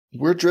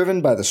We're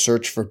driven by the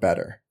search for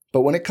better.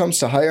 But when it comes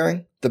to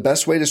hiring, the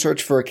best way to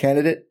search for a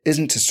candidate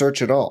isn't to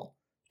search at all.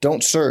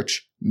 Don't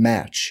search,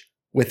 match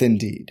with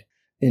Indeed.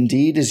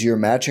 Indeed is your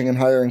matching and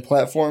hiring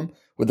platform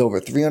with over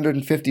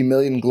 350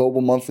 million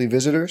global monthly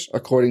visitors,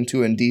 according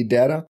to Indeed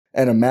data,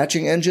 and a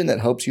matching engine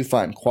that helps you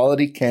find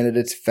quality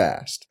candidates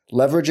fast.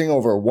 Leveraging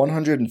over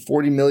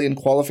 140 million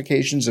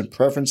qualifications and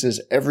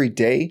preferences every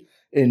day,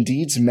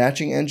 Indeed's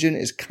matching engine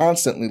is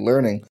constantly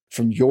learning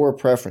from your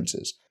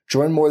preferences.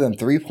 Join more than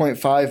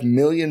 3.5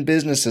 million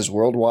businesses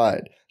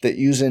worldwide that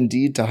use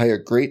Indeed to hire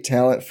great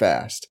talent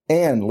fast.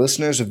 And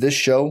listeners of this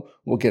show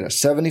will get a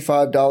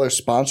 $75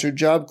 sponsored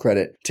job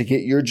credit to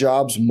get your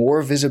jobs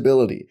more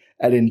visibility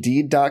at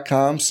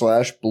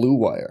Indeed.com/Blue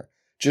Wire.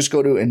 Just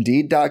go to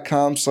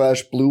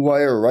Indeed.com/Blue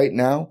Wire right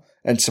now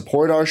and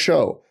support our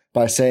show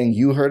by saying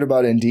you heard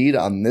about Indeed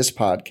on this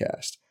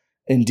podcast.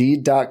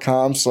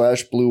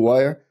 Indeed.com/Blue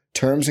Wire.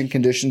 Terms and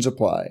conditions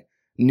apply.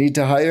 Need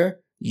to hire?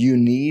 You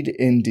need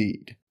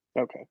Indeed.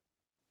 Okay.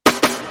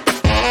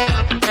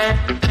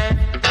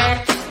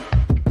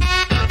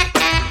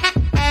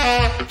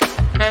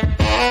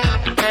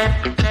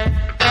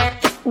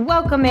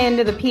 Welcome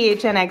into the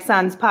PHNX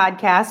Suns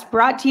podcast,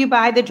 brought to you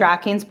by the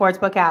DraftKings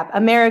Sportsbook app,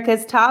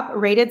 America's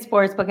top-rated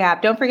sportsbook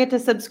app. Don't forget to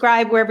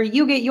subscribe wherever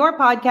you get your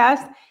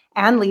podcast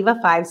and leave a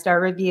 5-star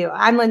review.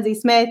 I'm Lindsay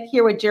Smith,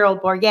 here with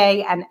Gerald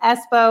Bourguet and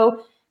Espo.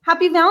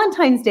 Happy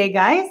Valentine's Day,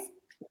 guys.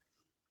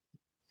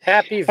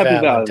 Happy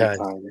Valentine's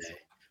Day.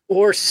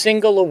 Or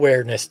Single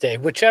Awareness Day,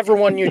 whichever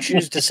one you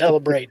choose to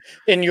celebrate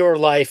in your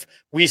life,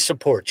 we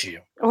support you.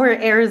 Or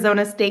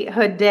Arizona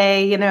Statehood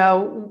Day,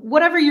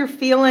 whatever you're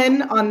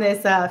feeling on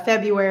this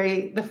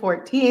February the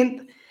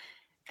 14th,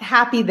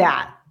 happy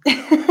that.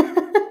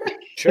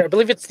 Sure, I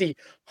believe it's the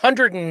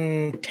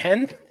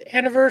 110th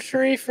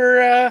anniversary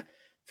for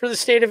the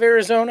state of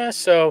Arizona,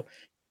 so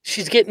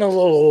she's getting a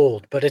little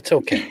old, but it's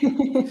okay.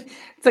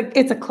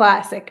 It's a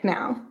classic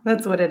now.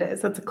 That's what it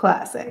is. It's a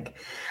classic.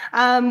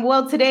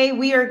 Well, today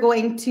we are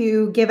going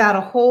to give out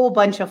a whole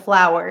bunch of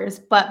flowers.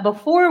 But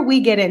before we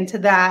get into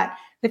that,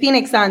 the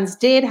Phoenix Suns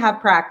did have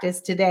practice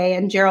today,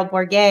 and Gerald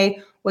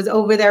Bourguet was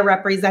over there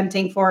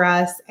representing for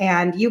us.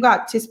 And you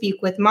got to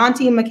speak with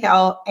Monty,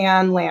 Mikal,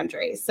 and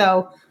Landry.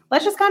 So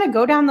let's just kind of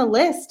go down the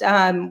list.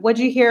 What'd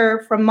you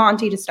hear from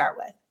Monty to start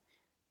with?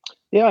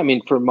 Yeah, I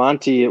mean, for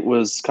Monty, it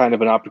was kind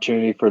of an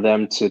opportunity for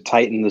them to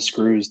tighten the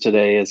screws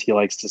today, as he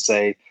likes to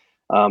say.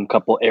 A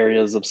couple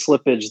areas of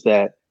slippage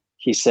that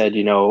he said,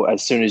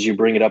 as soon as you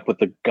bring it up with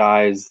the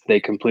guys, they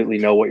completely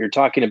know what you're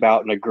talking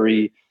about and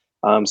agree.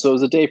 So it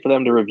was a day for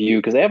them to review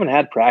because they haven't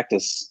had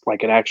practice,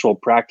 like an actual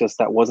practice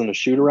that wasn't a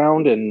shoot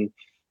around in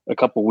a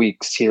couple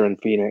weeks here in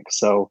Phoenix.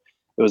 So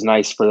it was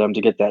nice for them to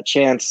get that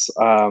chance.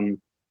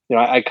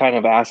 I kind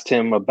of asked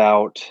him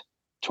about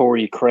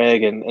Torrey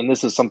Craig, and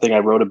this is something I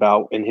wrote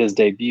about in his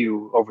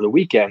debut over the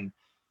weekend,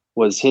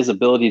 was his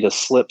ability to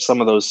slip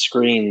some of those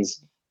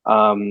screens.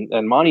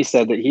 And Monty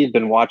said that he had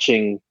been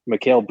watching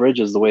Mikal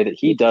Bridges, the way that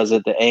he does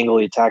it, the angle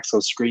he attacks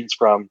those screens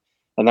from,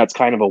 and that's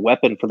kind of a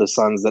weapon for the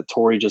Suns that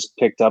Torrey just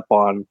picked up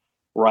on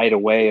right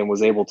away and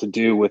was able to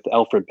do with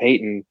Elfrid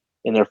Payton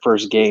in their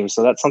first game.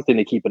 So that's something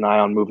to keep an eye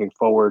on moving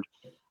forward.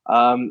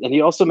 And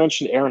he also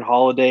mentioned Aaron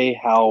Holiday,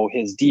 how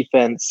his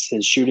defense,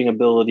 his shooting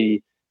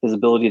ability, his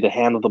ability to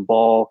handle the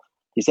ball.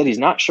 He said he's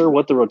not sure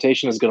what the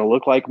rotation is going to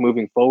look like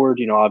moving forward.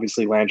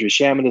 Obviously Landry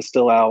Shamet is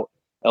still out.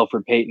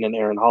 Elfrid Payton and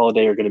Aaron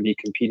Holiday are going to be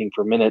competing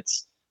for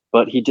minutes.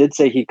 But he did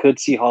say he could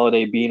see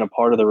Holiday being a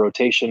part of the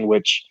rotation,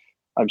 which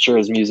I'm sure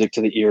is music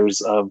to the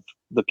ears of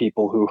the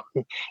people who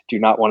do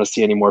not want to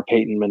see any more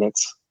Payton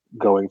minutes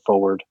going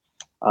forward.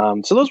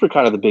 So those were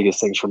kind of the biggest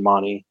things for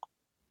Monty.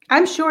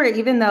 I'm sure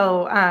even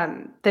though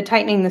the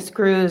tightening the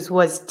screws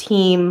was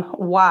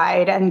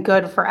team-wide and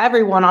good for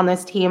everyone on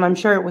this team, I'm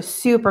sure it was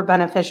super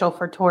beneficial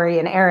for Torrey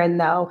and Aaron,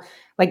 though.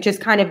 Like just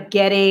kind of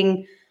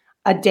getting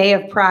a day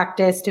of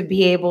practice to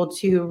be able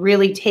to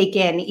really take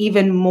in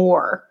even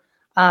more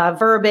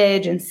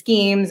verbiage and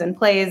schemes and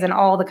plays and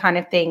all the kind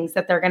of things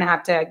that they're going to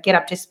have to get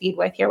up to speed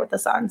with here with the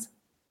Suns.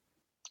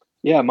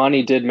 Yeah,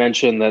 Monty did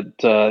mention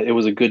that it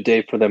was a good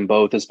day for them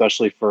both,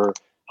 especially for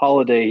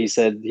Holiday. He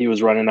said he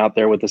was running out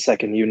there with the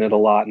second unit a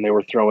lot and they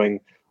were throwing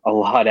a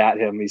lot at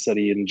him. He said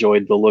he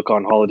enjoyed the look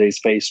on Holiday's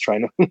face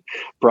trying to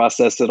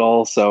process it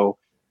all. So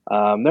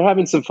they're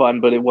having some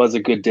fun, but it was a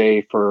good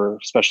day for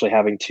especially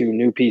having two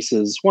new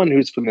pieces, one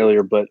who's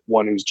familiar, but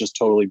one who's just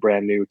totally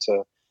brand new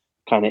to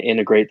kind of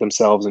integrate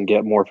themselves and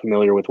get more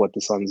familiar with what the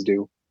Suns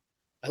do.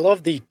 I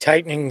love the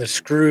tightening the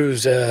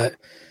screws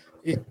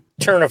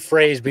turn of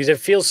phrase because it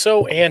feels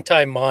so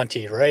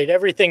anti-Monty, right?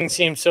 Everything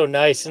seems so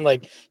nice, and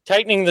like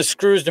tightening the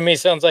screws to me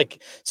sounds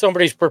like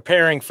somebody's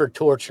preparing for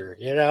torture,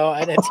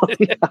 and it's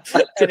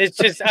and it's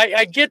just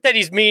I get that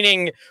he's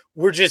meaning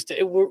we're just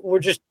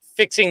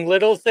fixing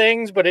little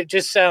things, but it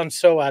just sounds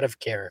so out of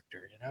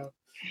character,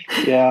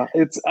 Yeah,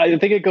 I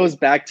think it goes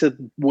back to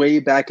way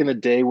back in the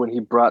day when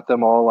he brought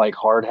them all like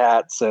hard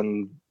hats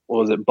and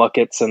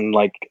buckets and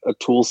like a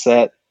tool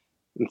set.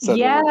 and said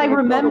Yeah, I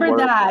remember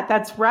that.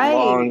 That's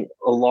right.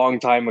 A long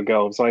time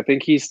ago. So I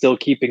think he's still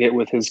keeping it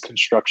with his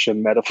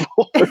construction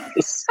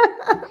metaphors.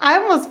 I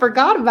almost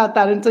forgot about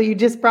that until you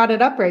just brought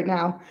it up right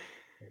now.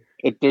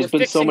 There's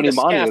been so many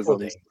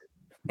monisms.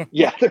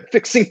 Yeah, they're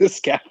fixing the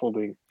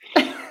scaffolding.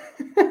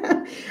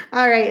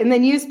 All right. And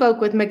then you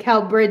spoke with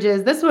Mikal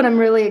Bridges. This one I'm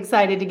really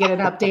excited to get an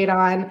update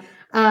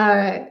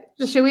on.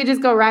 Should we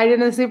just go right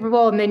into the Super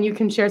Bowl and then you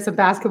can share some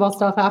basketball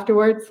stuff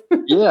afterwards?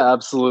 Yeah,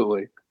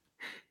 absolutely.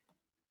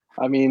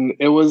 I mean,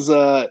 it was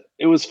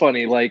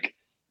funny. Like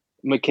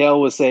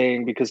Mikal was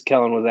saying, because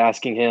Kellen was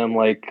asking him,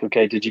 like,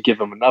 okay, did you give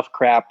him enough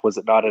crap? Was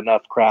it not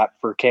enough crap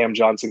for Cam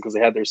Johnson because they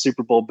had their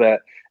Super Bowl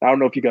bet? I don't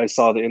know if you guys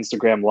saw the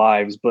Instagram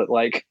lives, but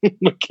like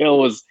Mikal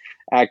was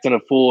acting a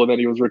fool, and then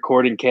he was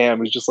recording Cam,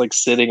 who's just like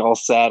sitting all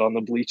sad on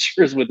the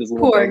bleachers with his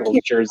little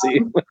Bengals jersey.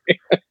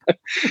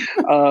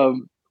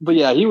 But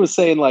yeah, he was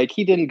saying like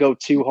he didn't go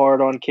too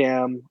hard on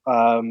Cam.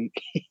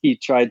 He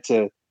tried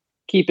to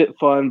keep it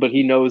fun, but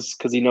he knows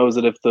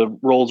that if the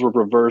roles were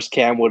reversed,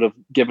 Cam would have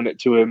given it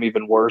to him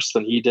even worse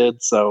than he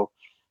did. So,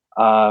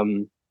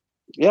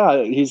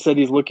 yeah, he said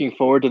he's looking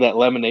forward to that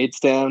lemonade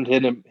stand.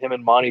 Him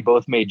and Monty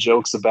both made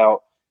jokes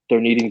about there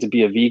needing to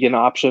be a vegan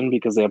option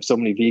because they have so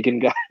many vegan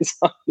guys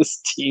on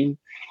this team.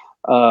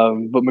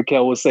 But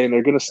Mikal was saying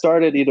they're going to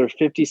start at either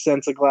 50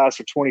 cents a glass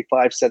or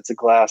 25 cents a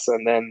glass,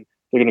 and then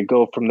they're going to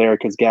go from there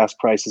because gas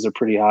prices are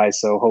pretty high.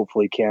 So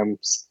hopefully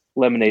Cam's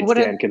lemonade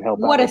stand can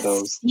help out with those.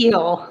 What a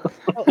steal.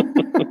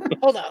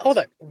 Hold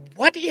on.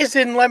 What is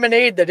in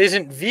lemonade that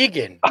isn't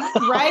vegan?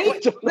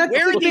 Right?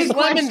 Where are these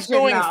lemons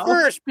going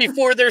first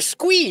before they're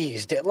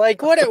squeezed?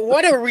 Like, what kind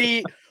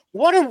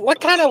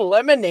of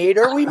lemonade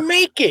are we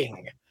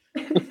making?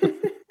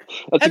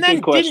 That's a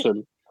good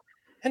question.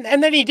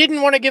 And then he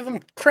didn't want to give him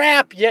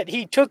crap, yet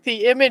he took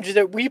the image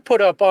that we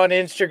put up on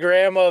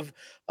Instagram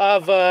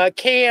of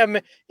Cam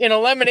in a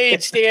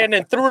lemonade stand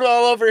and threw it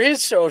all over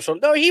his social.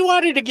 No, he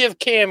wanted to give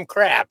Cam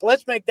crap.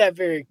 Let's make that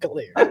very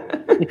clear.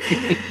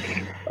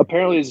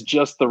 Apparently, it's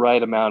just the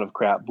right amount of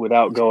crap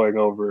without going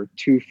over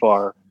too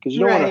far, because you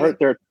don't want to hurt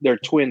their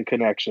twin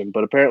connection.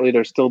 But apparently,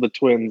 they're still the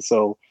twins,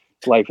 so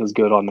life is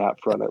good on that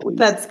front at least.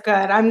 That's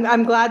good.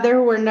 I'm glad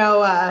there were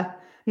no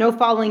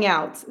falling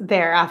outs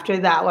there after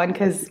that one,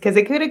 because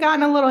it could have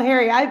gotten a little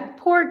hairy.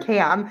 Poor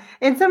Cam.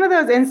 In some of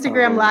those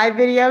Instagram live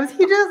videos,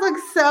 he just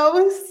looks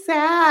so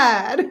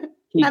sad.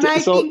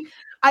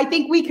 I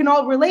think we can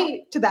all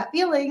relate to that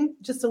feeling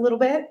just a little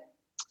bit.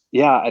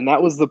 Yeah, and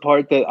that was the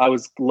part that I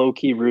was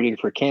low-key rooting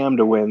for Cam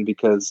to win,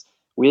 because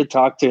we had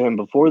talked to him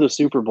before the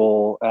Super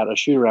Bowl at a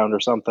shoot-around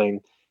or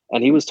something,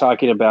 and he was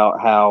talking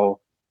about how,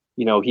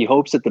 he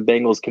hopes that the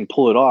Bengals can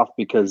pull it off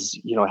because,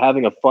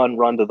 having a fun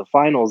run to the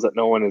finals that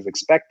no one is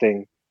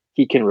expecting,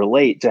 he can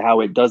relate to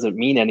how it doesn't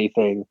mean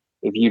anything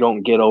if you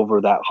don't get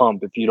over that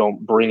hump, if you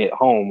don't bring it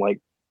home. Like,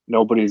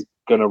 nobody's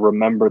going to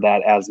remember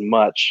that as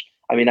much.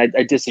 I mean, I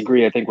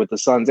disagree, I think, with the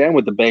Suns and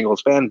with the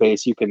Bengals fan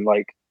base. You can,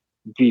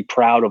 be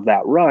proud of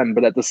that run,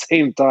 but at the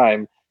same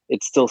time,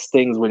 it still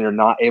stings when you're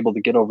not able to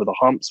get over the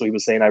hump. So he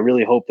was saying, I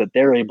really hope that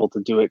they're able to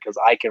do it because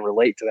I can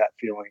relate to that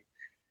feeling.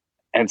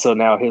 And so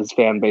now his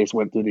fan base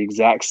went through the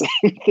exact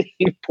same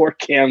thing poor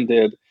Cam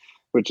did,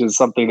 which is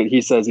something that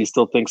he says he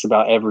still thinks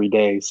about every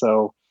day.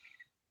 So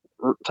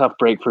tough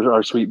break for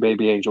our sweet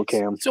baby angel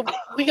Cam. So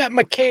we got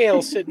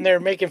Mikal sitting there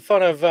making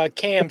fun of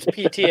Cam's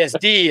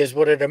PTSD is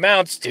what it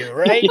amounts to,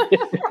 right?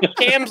 Yeah.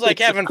 Cam's like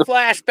having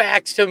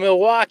flashbacks to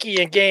Milwaukee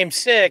in Game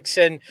 6,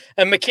 and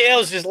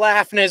Mikal's just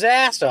laughing his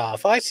ass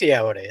off. I see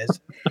how it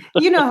is.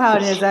 You know how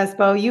it is,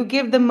 Espo. You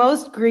give the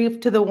most grief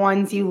to the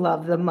ones you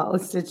love the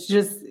most. It's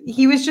just,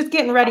 he was just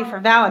getting ready for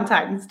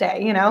Valentine's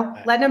Day,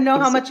 letting him know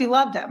how much you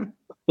loved him.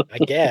 I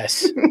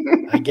guess.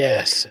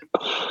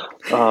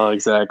 Oh,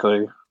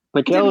 exactly.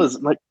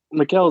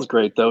 Mikal is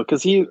great though,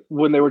 because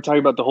when they were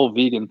talking about the whole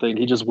vegan thing,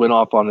 he just went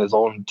off on his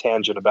own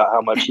tangent about how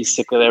much he's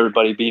sick of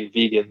everybody being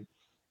vegan.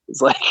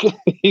 It's like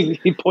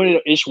he pointed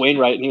at Ish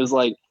Wainwright and he was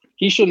like,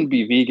 he shouldn't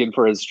be vegan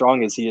for as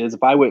strong as he is.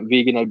 If I went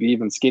vegan, I'd be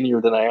even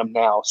skinnier than I am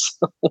now.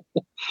 So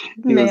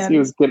he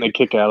was getting a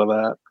kick out of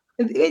that.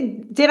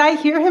 Did I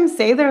hear him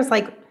say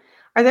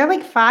are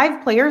there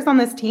 5 players on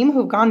this team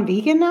who've gone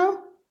vegan now?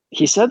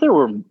 He said there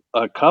were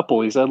a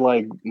couple. He said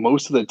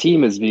most of the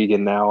team is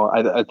vegan now.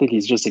 I think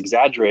he's just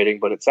exaggerating,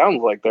 but it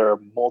sounds like there are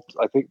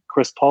multiple. I think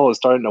Chris Paul is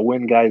starting to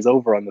win guys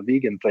over on the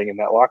vegan thing in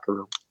that locker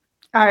room.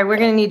 All right, we're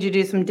going to need you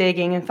to do some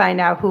digging and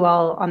find out who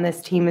all on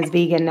this team is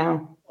vegan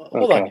now.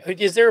 Hold on.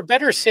 Is there a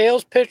better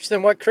sales pitch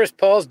than what Chris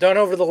Paul's done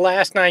over the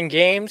last 9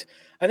 games?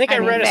 I think I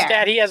read a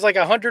stat. He has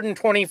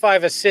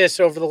 125 assists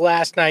over the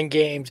last 9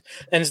 games.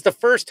 And it's the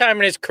first time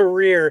in his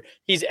career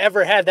he's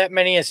ever had that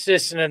many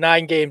assists in a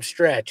 9-game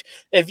stretch.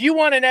 If you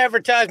want an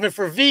advertisement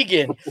for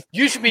vegan,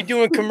 you should be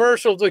doing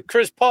commercials with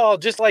Chris Paul,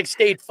 just like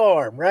State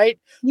Farm, right?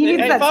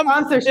 If I'm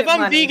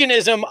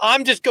veganism,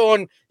 I'm just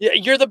going,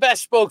 you're the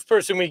best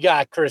spokesperson we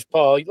got, Chris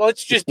Paul.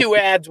 Let's just do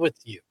ads with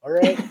you. All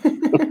right.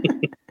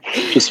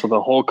 just for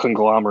the whole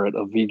conglomerate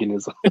of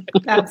veganism.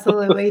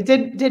 Absolutely.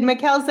 Did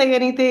Mikkel say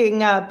anything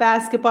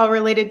basketball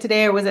related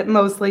today, or was it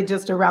mostly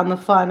just around the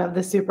fun of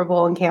the Super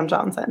Bowl and Cam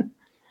Johnson?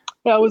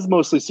 Yeah, it was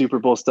mostly Super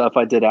Bowl stuff.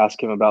 I did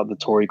ask him about the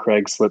Torrey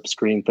Craig slip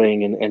screen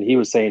thing, and he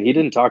was saying he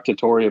didn't talk to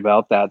Torrey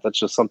about that. That's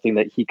just something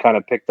that he kind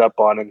of picked up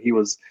on, and he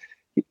was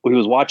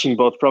watching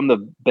both from the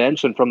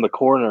bench and from the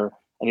corner,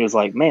 and he was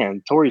like,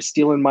 "Man, Torrey's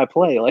stealing my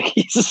play. Like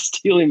he's just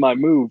stealing my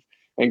move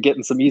and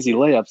getting some easy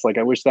layups. Like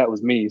I wish that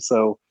was me."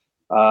 So,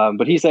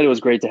 but he said it was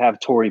great to have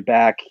Torrey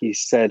back. He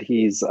said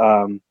he's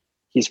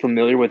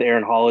familiar with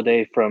Aaron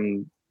Holiday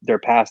from their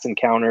past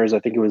encounters. I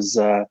think it was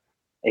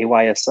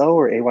AYSO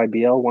or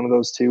AYBL, one of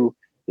those two.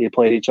 They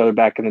played each other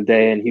back in the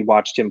day, and he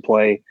watched him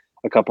play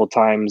a couple of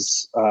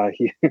times.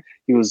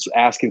 He was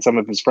asking some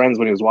of his friends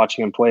when he was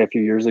watching him play a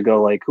few years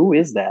ago, like, who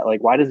is that?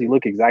 Like, why does he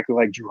look exactly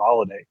like Drew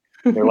Holiday?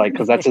 They're like,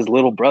 because that's his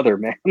little brother,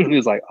 man. He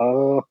was like,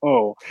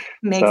 oh.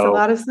 Makes a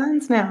lot of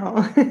sense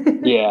now.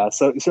 Yeah,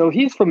 so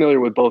he's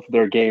familiar with both of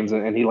their games,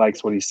 and he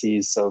likes what he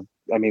sees. So,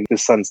 I mean, the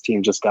Suns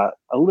team just got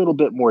a little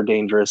bit more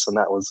dangerous, and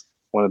that was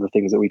one of the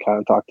things that we kind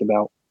of talked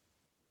about.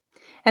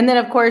 And then,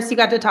 of course, you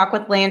got to talk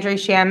with Landry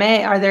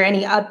Shamet. Are there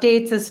any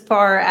updates as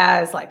far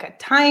as like a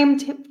time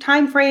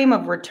frame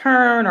of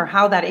return, or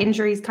how that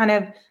injury is kind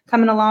of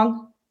coming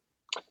along?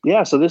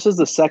 Yeah, so this is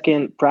the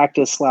second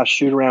practice /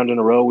 shoot around in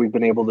a row we've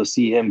been able to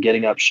see him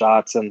getting up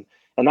shots, and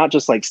not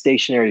just like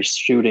stationary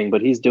shooting, but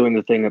he's doing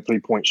the thing that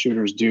 3-point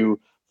shooters do,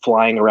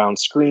 flying around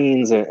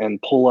screens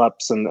and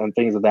pull-ups and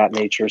things of that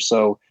nature.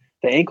 So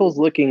the ankle's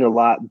looking a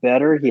lot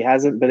better. He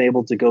hasn't been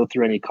able to go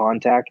through any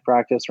contact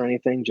practice or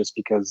anything just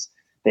because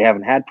they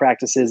haven't had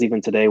practices. Even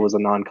today was a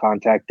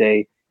non-contact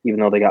day, even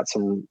though they got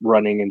some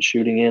running and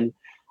shooting in.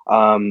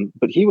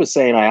 But he was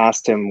saying, I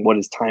asked him what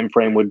his time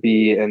frame would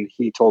be, and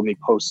he told me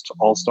post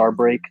All-Star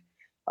break.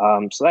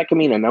 So that can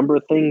mean a number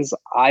of things.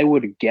 I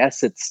would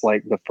guess it's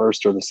like the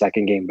first or the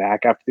second game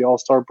back after the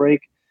All-Star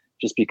break,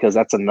 just because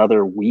that's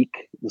another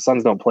week. The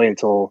Suns don't play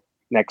until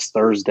next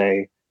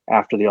Thursday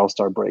after the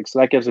All-Star break. So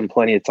that gives him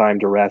plenty of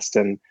time to rest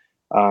and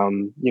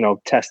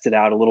test it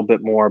out a little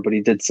bit more. But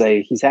he did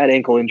say he's had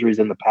ankle injuries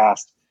in the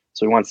past,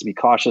 so he wants to be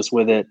cautious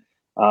with it.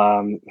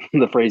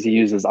 The phrase he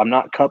uses, I'm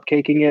not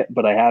cupcaking it,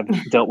 but I have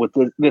dealt with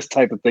this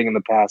type of thing in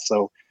the past,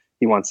 so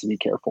he wants to be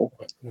careful.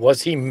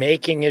 Was he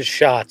making his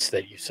shots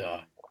that you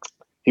saw?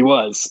 He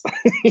was.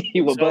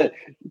 But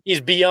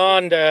he's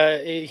beyond.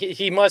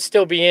 He must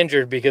still be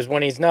injured, because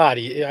when he's not,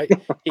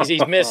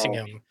 he's missing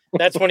him.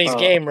 That's when he's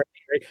game ready.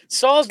 Right?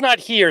 Saul's not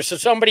here, so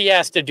somebody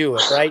has to do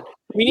it, right?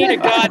 We need a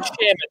God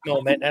Shamet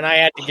moment, and I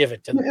had to give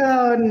it to them.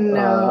 Oh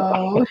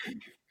no!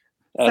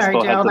 Sorry,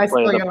 Espo Joe. had to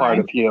play the part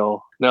of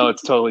heel. No,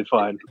 it's totally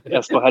fine.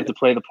 Espo had to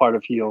play the part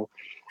of heel.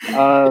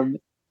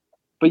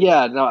 But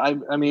yeah, no,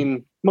 I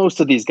mean, most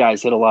of these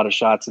guys hit a lot of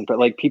shots, and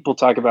like people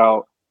talk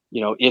about,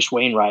 Ish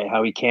Wainwright,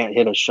 how he can't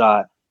hit a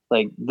shot.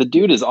 Like the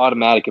dude is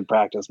automatic in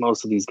practice.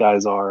 Most of these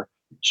guys are.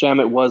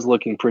 Shamet was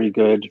looking pretty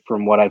good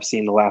from what I've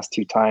seen the last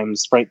two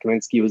times. Frank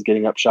Kaminsky was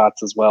getting up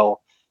shots as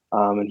well,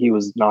 and he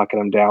was knocking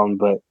them down.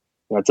 But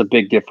it's a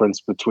big difference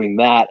between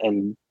that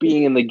and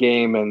being in the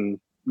game, and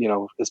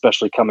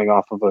especially coming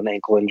off of an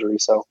ankle injury.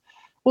 So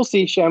we'll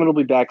see. Shamet will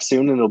be back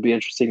soon, and it'll be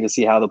interesting to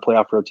see how the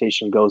playoff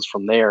rotation goes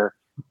from there.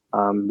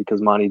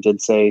 Because Monty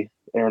did say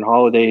Aaron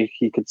Holiday,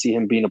 he could see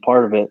him being a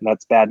part of it, and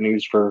that's bad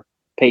news for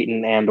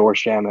Peyton and or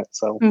Shamet.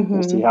 So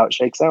we'll see how it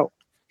shakes out.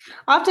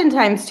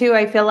 Oftentimes, too,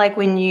 I feel like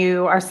when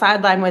you are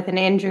sidelined with an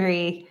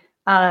injury,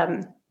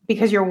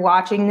 because you're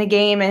watching the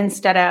game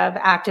instead of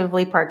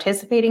actively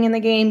participating in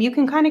the game, you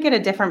can kind of get a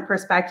different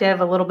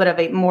perspective, a little bit of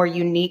a more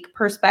unique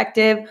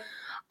perspective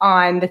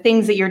on the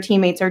things that your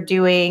teammates are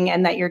doing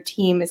and that your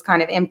team is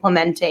kind of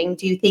implementing.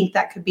 Do you think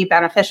that could be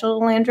beneficial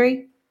to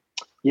Landry?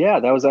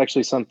 Yeah, that was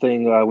actually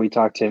something we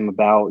talked to him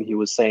about. He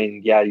was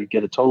saying, you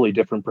get a totally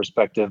different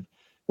perspective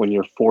when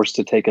you're forced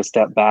to take a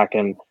step back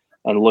and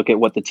look at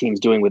what the team's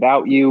doing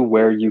without you,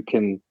 where you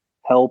can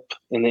help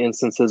in the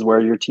instances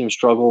where your team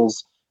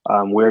struggles,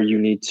 where you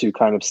need to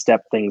kind of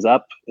step things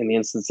up in the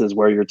instances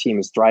where your team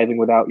is thriving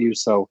without you.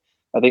 So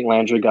I think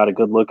Landry got a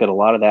good look at a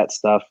lot of that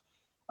stuff.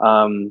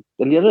 And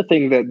the other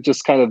thing that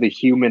just kind of the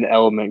human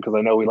element, because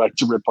I know we like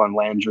to rip on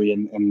Landry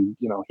and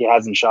he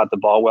hasn't shot the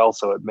ball well,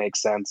 so it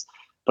makes sense.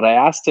 But I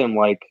asked him,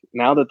 like,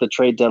 now that the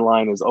trade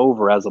deadline is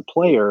over as a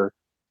player,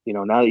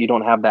 now that you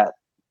don't have that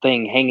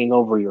thing hanging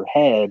over your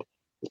head,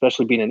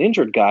 especially being an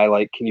injured guy,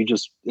 like,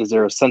 is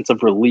there a sense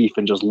of relief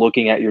in just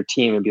looking at your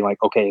team and be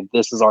like, okay,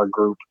 this is our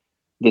group.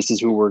 This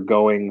is who we're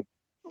going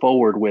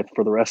forward with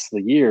for the rest of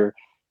the year.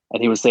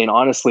 And he was saying,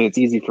 honestly, it's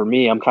easy for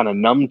me. I'm kind of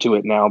numb to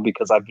it now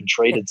because I've been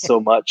traded so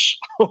much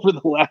over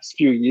the last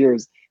few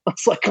years. I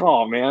was like,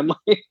 oh man,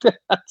 like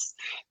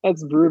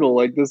that's brutal.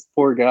 Like this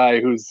poor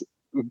guy who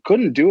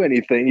couldn't do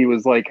anything. He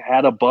was like,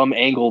 had a bum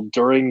angle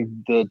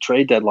during the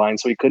trade deadline.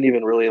 So he couldn't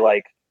even really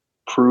like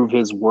prove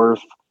his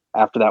worth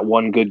after that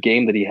one good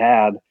game that he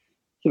had.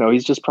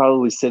 He's just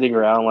probably sitting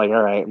around like,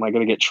 all right, am I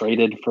going to get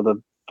traded for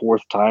the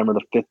fourth time or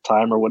the fifth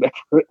time or whatever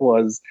it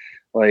was?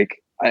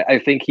 Like, I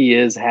think he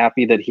is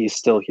happy that he's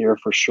still here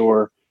for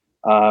sure.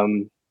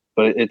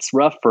 But it's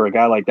rough for a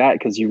guy like that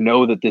because you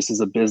know that this is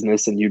a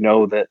business and you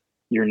know that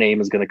your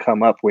name is going to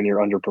come up when you're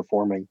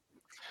underperforming.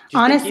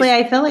 Honestly,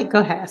 I feel like,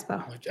 go ahead,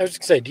 Espo. I was just going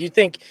to say, do you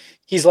think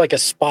he's like a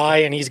spy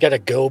and he's got a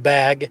go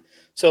bag?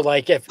 So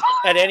like if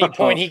at any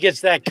point he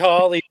gets that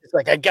call, he's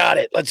like, I got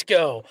it. Let's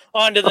go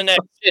on to the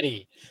next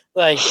city.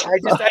 Like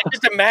I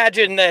just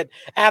imagine that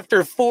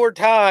after 4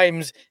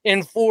 times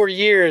in 4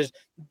 years,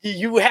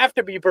 you have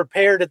to be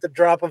prepared at the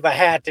drop of a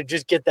hat to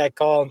just get that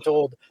call and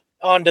told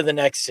on to the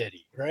next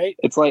city, right?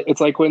 It's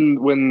like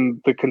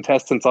when the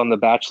contestants on The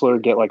Bachelor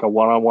get like a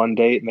one-on-one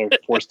date and they're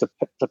forced to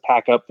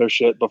pack up their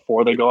shit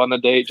before they go on the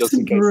date just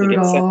in case they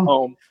get sent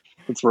home.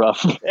 It's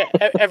rough.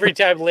 Every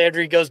time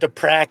Landry goes to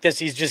practice,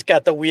 he's just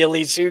got the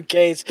wheelie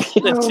suitcase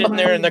that's sitting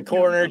there in the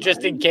corner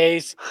just in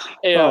case.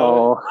 You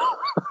know.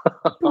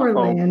 Poor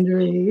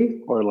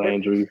Landry. Poor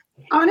Landry.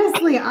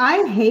 Honestly,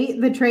 I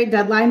hate the trade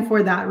deadline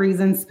for that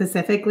reason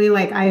specifically.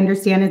 Like, I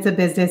understand it's a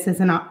business, it's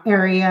an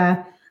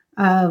area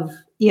of,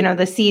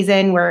 the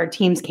season where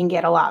teams can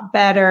get a lot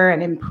better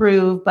and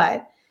improve,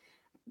 but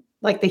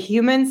like the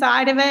human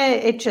side of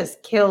it, it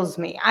just kills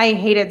me. I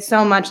hate it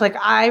so much. Like,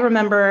 I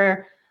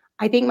remember,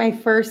 I think my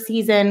first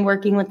season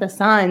working with the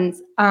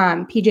Suns,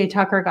 PJ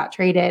Tucker got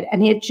traded,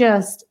 and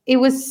it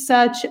was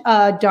such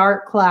a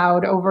dark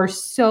cloud over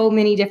so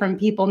many different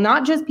people,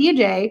 not just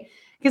PJ,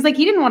 because like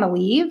he didn't want to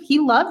leave. He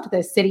loved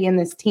this city and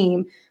this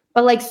team,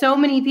 but like so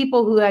many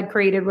people who had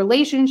created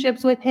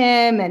relationships with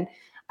him. And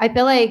I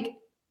feel like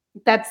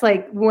that's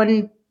like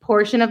one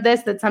portion of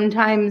this that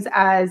sometimes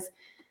as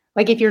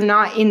like if you're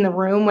not in the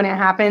room when it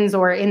happens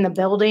or in the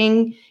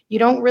building, you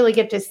don't really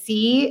get to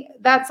see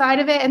that side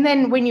of it. And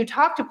then when you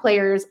talk to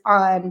players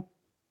on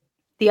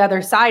the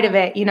other side of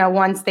it,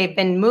 once they've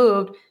been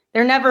moved,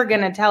 they're never going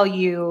to tell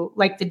you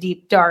like the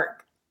deep,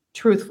 dark,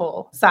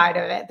 truthful side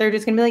of it. They're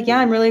just going to be like, yeah,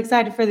 I'm really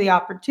excited for the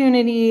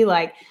opportunity.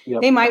 Like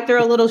They might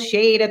throw a little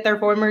shade at their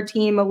former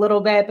team a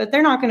little bit, but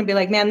they're not going to be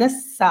like, man,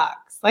 this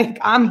sucks. Like,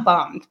 I'm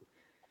bummed.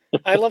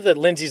 I love that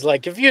Lindsay's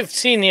like, if you've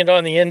seen it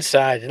on the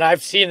inside, and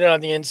I've seen it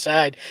on the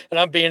inside, and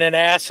I'm being an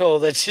asshole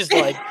that's just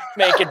like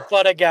making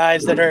fun of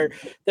guys that are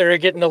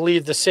getting to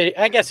leave the city.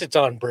 I guess it's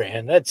on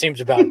brand. That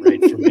seems about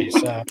right for me.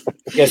 So I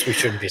guess we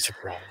shouldn't be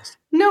surprised.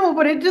 No,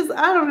 but I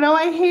don't know.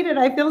 I hate it.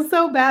 I feel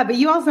so bad. But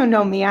you also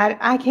know me.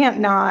 I can't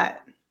not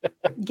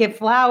get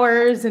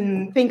flowers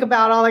and think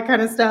about all that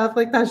kind of stuff.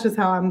 Like, that's just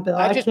how I'm built.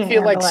 I just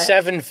feel like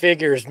 7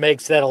 figures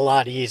makes that a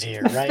lot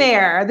easier, right?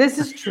 Fair. This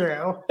is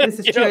true. This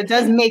is true. It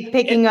does make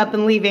picking up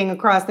and leaving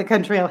across the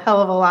country a hell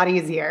of a lot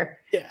easier.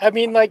 Yeah, I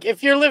mean, like,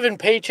 if you're living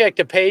paycheck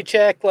to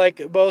paycheck,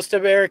 like most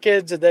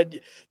Americans, and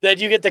then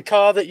you get the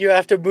call that you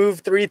have to move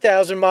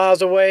 3,000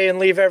 miles away and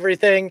leave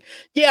everything.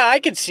 Yeah,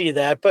 I could see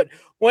that. But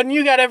when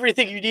you got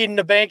everything you need in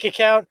the bank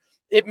account,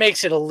 it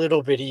makes it a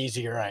little bit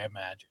easier, I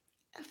imagine.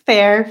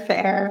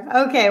 Fair.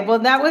 Okay, well,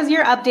 that was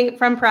your update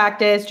from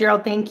practice.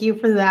 Gerald, thank you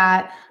for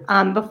that.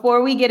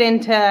 Before we get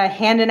into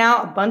handing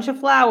out a bunch of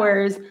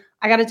flowers,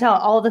 I got to tell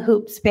all the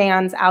Hoops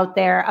fans out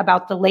there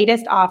about the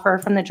latest offer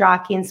from the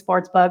DraftKings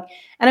Sportsbook,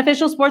 an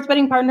official sports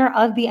betting partner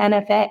of the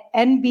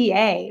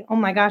NBA. Oh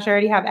my gosh, I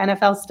already have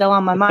NFL still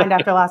on my mind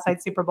after last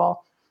night's Super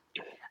Bowl.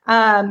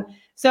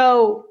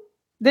 So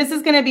this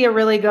is going to be a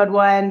really good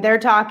one. They're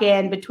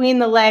talking between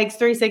the legs,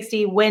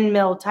 360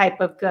 windmill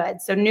type of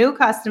good. So new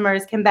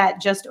customers can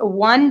bet just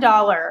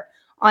 $1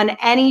 on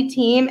any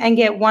team and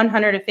get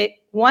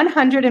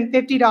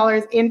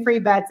 $150 in free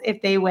bets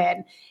if they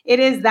win.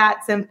 It is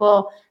that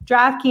simple.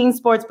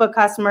 DraftKings Sportsbook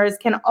customers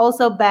can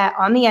also bet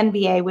on the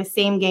NBA with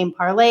same game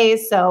parlays.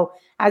 So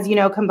as you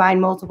know, combine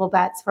multiple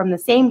bets from the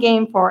same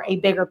game for a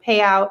bigger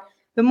payout.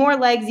 The more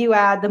legs you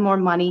add, the more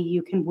money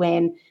you can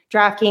win.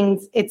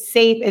 DraftKings, it's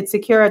safe, it's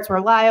secure, it's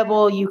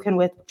reliable. You can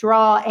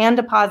withdraw and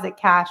deposit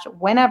cash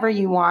whenever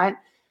you want.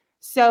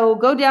 So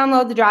go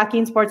download the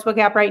DraftKings Sportsbook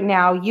app right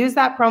now. Use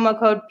that promo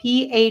code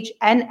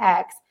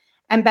PHNX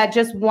and bet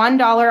just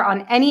 $1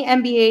 on any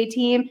NBA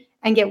team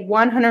and get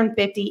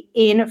 $150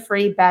 in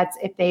free bets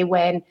if they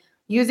win.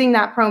 Using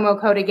that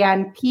promo code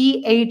again,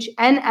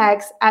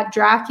 PHNX at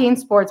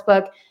DraftKings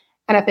Sportsbook,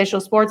 an official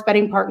sports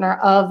betting partner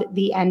of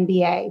the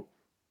NBA.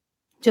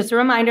 Just a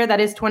reminder,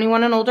 that is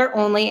 21 and older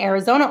only,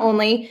 Arizona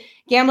only.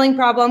 Gambling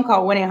problem,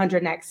 call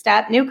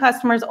 1-800-NEXT-STEP. New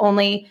customers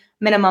only,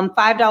 minimum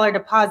 $5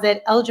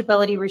 deposit.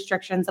 Eligibility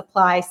restrictions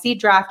apply. See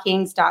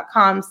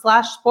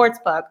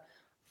DraftKings.com/sportsbook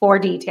for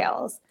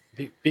details.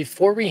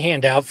 Before we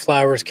hand out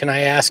flowers, can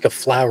I ask a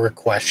flower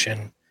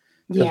question?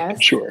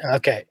 Yes. Sure.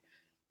 Okay.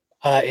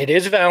 It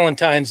is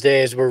Valentine's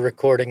Day as we're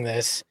recording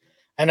this.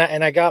 And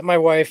I got my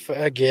wife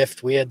a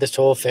gift. We had this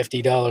whole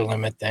 $50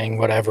 limit thing,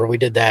 whatever. We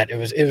did that.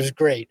 It was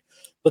great.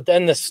 But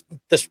then this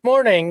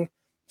morning,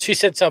 she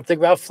said something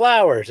about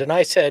flowers. And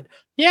I said,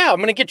 yeah, I'm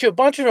going to get you a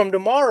bunch of them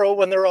tomorrow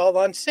when they're all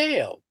on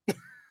sale.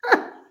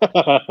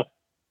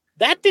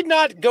 That did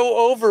not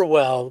go over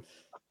well.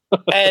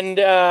 And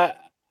I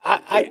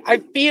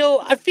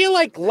feel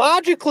like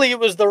logically it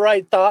was the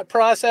right thought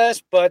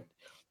process, but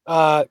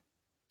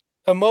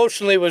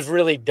emotionally it was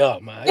really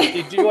dumb.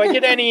 Do I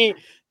get any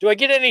Do I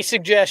get any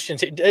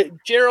suggestions?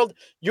 Gerald,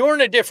 you're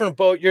in a different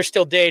boat. You're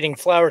still dating.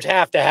 Flowers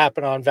have to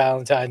happen on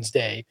Valentine's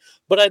Day.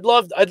 But I'd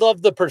love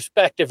the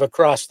perspective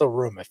across the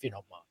room, if you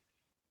don't mind.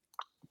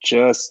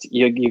 Just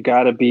you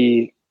got to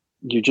be.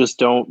 You just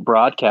don't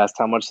broadcast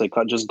how much they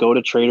cut. Just go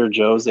to Trader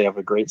Joe's. They have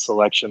a great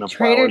selection of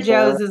Trader flowers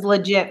Joe's there. is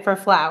legit for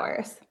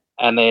flowers.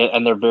 And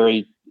they're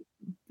very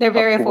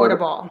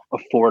affordable.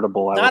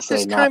 Affordable. Not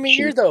this time of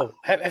year, though.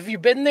 Have you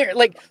been there?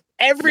 Like,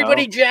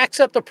 everybody jacks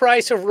up the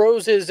price of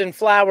roses and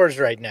flowers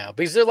right now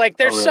because they're like,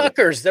 they're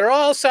suckers. They're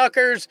all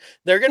suckers.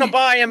 They're going to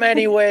buy them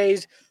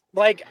anyways.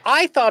 Like,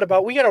 I thought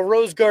about, we got a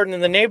rose garden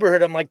in the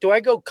neighborhood. I'm like, do I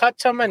go cut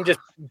some and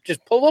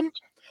just pull them?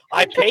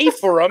 I pay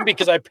for them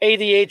because I pay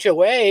the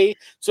HOA.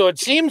 So it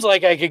seems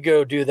like I could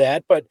go do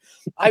that. But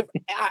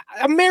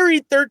I'm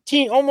married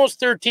almost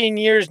 13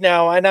 years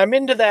now. And I'm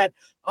into that.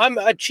 I'm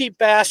a cheap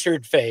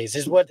bastard phase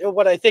is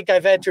what I think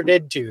I've entered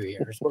into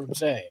here is what I'm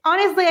saying.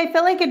 Honestly, I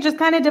feel like it just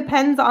kind of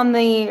depends on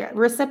the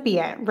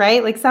recipient,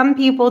 right? Like some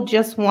people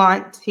just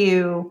want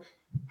to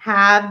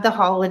have the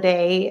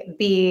holiday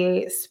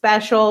be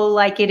special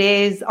like it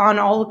is on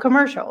all the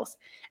commercials.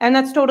 And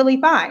that's totally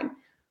fine.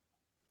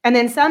 And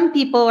then some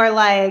people are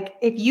like,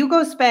 if you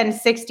go spend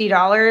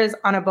 $60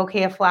 on a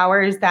bouquet of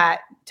flowers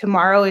that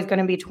tomorrow is going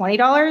to be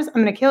 $20, I'm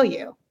going to kill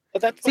you.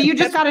 So you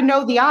just got to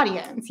know the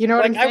audience. You know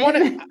what I'm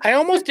saying? I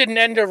almost didn't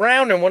end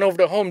around and went over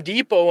to Home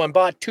Depot and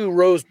bought 2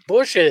 rose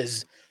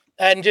bushes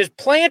and just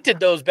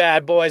planted those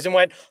bad boys and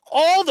went,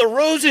 all the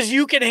roses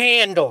you can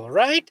handle,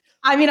 right?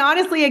 I mean,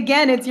 honestly,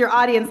 again, it's your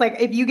audience. Like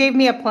if you gave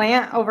me a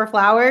plant over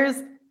flowers,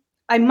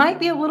 I might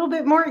be a little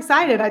bit more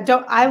excited.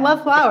 I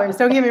love flowers,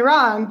 don't get me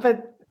wrong,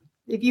 but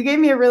if you gave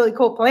me a really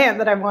cool plant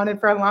that I wanted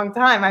for a long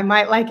time, I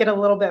might like it a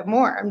little bit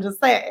more. I'm just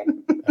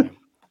saying.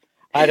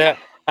 I don't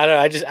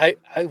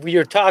know. We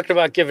were talking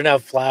about giving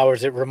out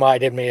flowers. It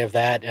reminded me of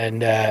that.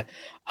 And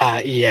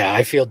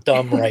I feel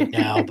dumb right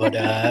now, but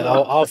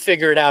I'll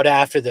figure it out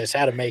after this,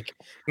 how to make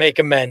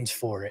amends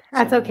for it.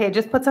 That's okay.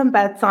 Just put some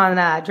bets on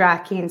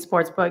DraftKings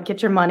Sportsbook,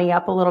 get your money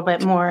up a little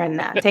bit more and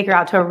take her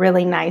out to a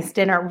really nice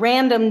dinner,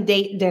 random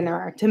date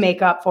dinner to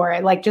make up for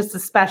it. Like just a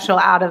special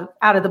out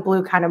of the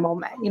blue kind of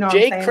moment. You know what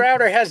Jake I'm saying?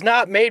 Crowder has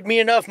not made me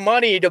enough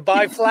money to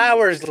buy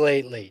flowers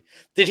lately.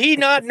 Did he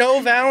not know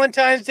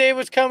Valentine's Day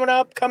was coming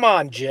up? Come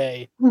on,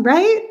 Jay.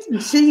 Right?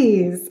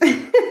 Jeez.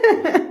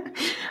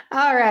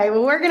 All right.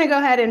 Well, we're going to go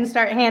ahead and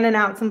start handing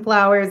out some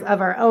flowers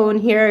of our own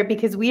here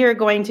because we are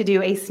going to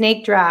do a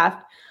snake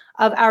draft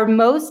of our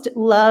most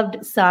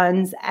loved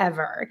sons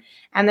ever.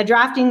 And the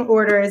drafting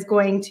order is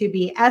going to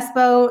be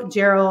Espo,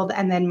 Gerald,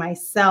 and then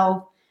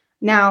myself.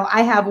 Now,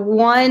 I have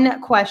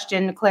one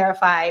question to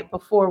clarify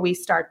before we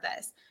start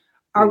this.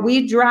 Are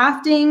we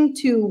drafting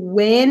to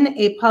win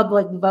a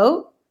public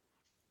vote?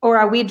 Or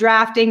are we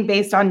drafting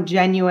based on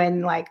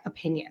genuine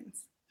opinions?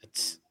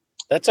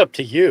 That's up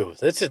to you.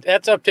 That's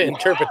up to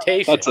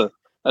interpretation.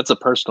 That's a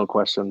personal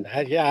question.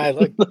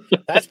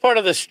 That's part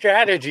of the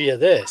strategy of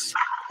this.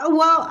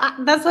 Well,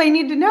 that's what I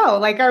need to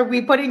know. Are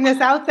we putting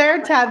this out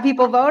there to have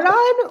people vote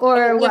on,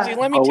 or Lindsay,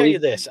 what? let me tell you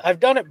this. I've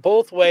done it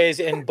both ways,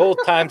 and both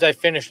times I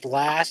finished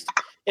last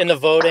in the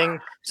voting,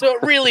 so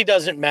it really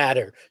doesn't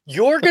matter.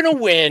 You're gonna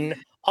win.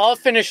 I'll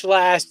finish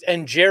last,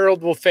 and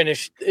Gerald will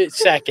finish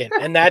second,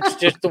 and that's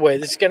just the way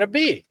this is going to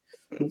be.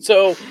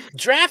 So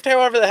draft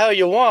however the hell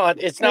you want.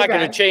 It's not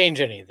going to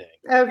change anything.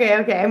 Okay.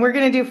 And we're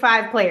going to do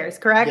 5 players,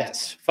 correct?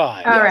 Yes,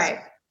 5. All right.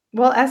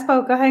 Well,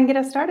 Espo, go ahead and get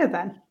us started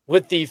then.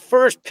 With the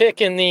first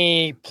pick in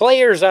the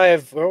players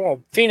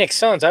Phoenix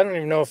Suns. I don't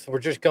even know if we're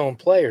just going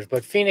players,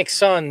 but Phoenix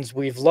Suns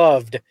we've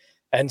loved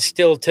and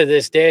still to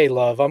this day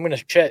love. I'm going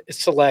to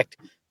select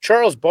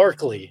Charles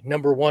Barkley,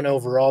 number 1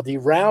 overall, the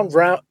round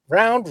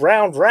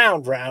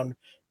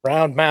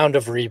mound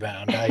of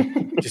rebound. I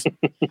just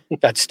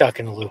got stuck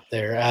in a loop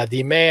there.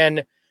 The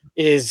man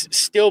is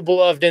still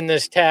beloved in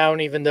this town,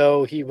 even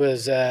though he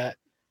was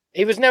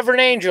never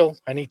an angel,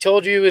 and he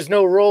told you he was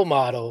no role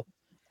model.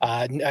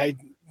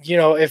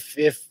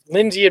 If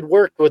Lindsay had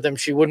worked with him,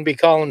 she wouldn't be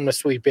calling him a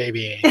sweet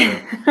baby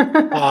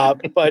angel.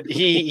 But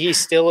he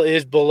still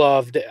is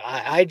beloved.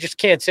 I just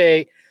can't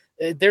say.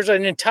 There's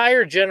an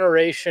entire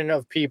generation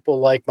of people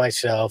like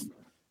myself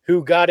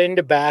who got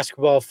into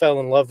basketball, fell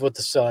in love with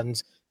the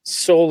Suns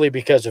solely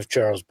because of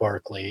Charles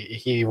Barkley.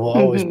 He will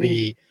always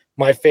be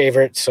my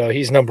favorite, so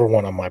he's number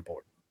 1 on my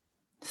board.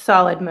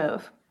 Solid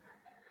move.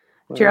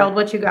 Gerald,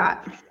 what you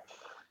got?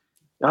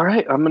 All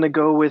right, I'm going to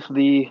go with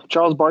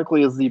Charles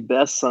Barkley is the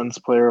best Suns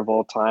player of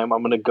all time.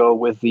 I'm going to go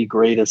with the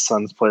greatest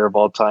Suns player of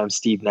all time,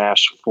 Steve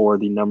Nash, for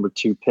the number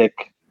 2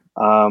 pick.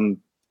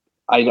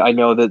 I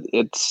know that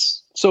it's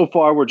so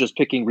far we're just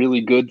picking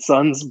really good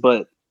Suns,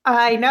 but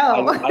I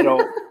know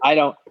I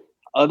don't.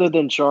 Other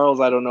than Charles,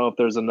 I don't know if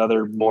there's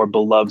another more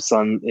beloved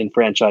Sun in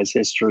franchise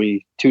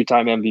history.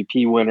 2-time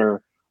MVP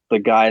winner, the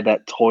guy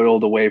that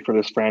toiled away for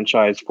this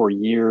franchise for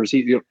years.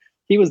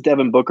 He was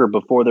Devin Booker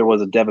before there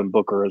was a Devin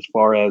Booker. As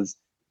far as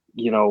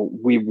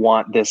we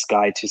want this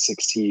guy to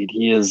succeed.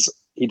 He's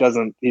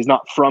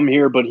not from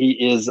here, but he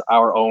is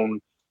our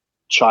own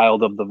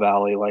child of the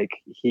Valley.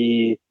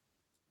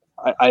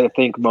 I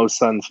think most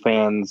Suns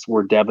fans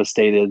were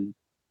devastated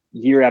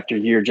year after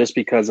year just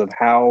because of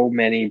how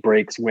many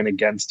breaks went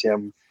against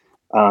him,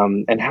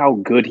 and how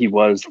good he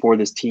was for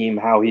this team,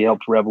 how he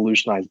helped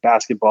revolutionize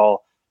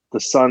basketball. The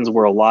Suns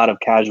were a lot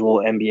of casual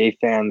NBA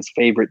fans'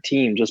 favorite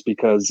team just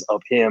because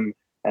of him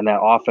and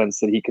that offense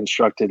that he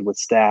constructed with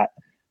Stat.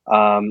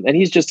 And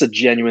he's just a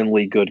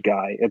genuinely good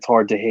guy. It's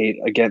hard to hate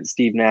against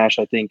Steve Nash.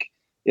 I think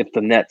if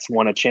the Nets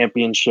won a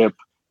championship,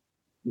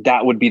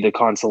 that would be the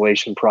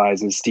consolation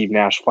prize, is Steve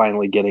Nash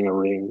finally getting a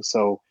ring.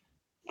 So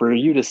for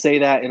you to say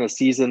that in a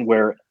season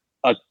where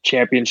a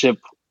championship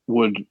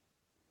would,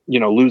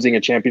 losing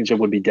a championship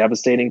would be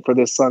devastating for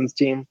this Suns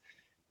team.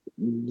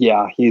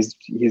 Yeah, he's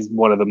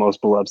one of the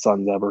most beloved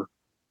Suns ever.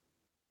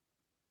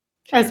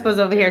 I suppose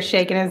over here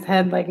shaking his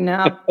head like,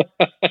 no.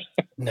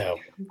 No.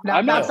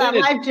 I'm not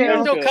saying life,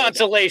 There's Joe. no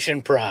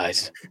consolation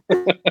prize.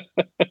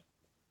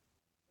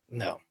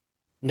 No.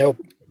 Nope.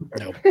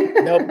 Okay.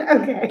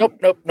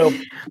 Nope.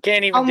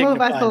 Can't even I'll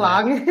move us dignify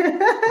along.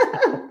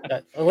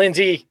 that.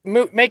 Lindsay,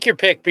 make your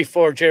pick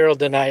before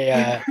Gerald and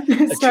I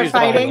Start choose fighting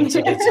violence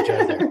against each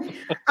other.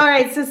 All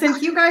right. So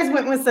since you guys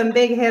went with some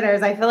big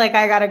hitters, I feel like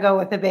I got to go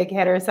with a big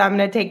hitter. So I'm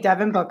going to take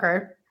Devin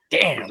Booker.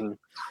 Damn.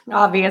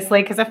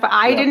 Obviously, because if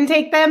I didn't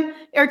take them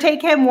or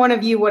take him, one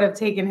of you would have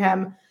taken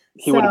him.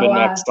 He would have been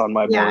next on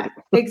my board. Yeah,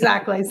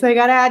 exactly. So I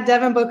got to add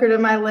Devin Booker to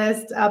my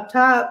list up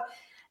top.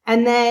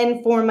 And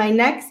then for my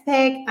next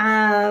pick,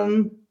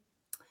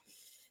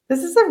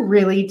 this is a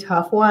really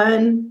tough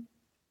one.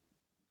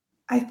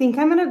 I think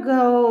I'm gonna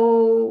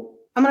go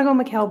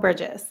Mikal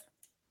Bridges.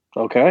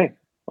 Okay.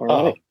 All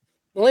right.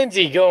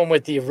 Lindsay going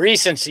with the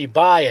recency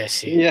bias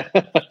here.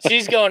 Yeah.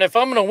 She's going, if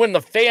I'm gonna win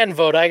the fan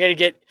vote, I gotta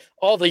get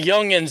all the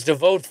youngins to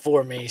vote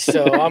for me.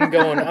 So I'm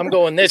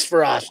going this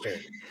roster.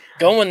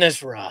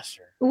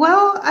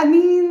 Well, I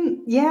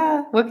mean,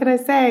 yeah, what can I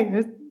say?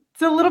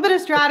 It's a little bit of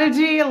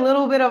strategy, a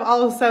little bit of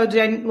also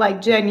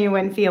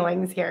genuine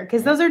feelings here,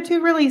 because those are two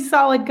really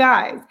solid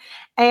guys.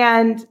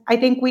 And I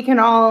think we can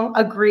all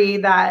agree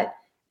that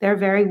they're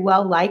very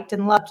well liked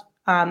and loved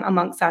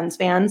amongst Suns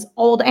fans,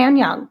 old and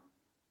young.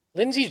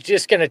 Lindsay's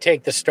just going to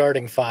take the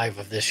starting five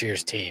of this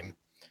year's team.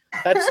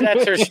 That's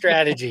her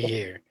strategy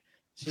here.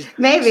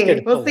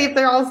 Maybe. We'll see if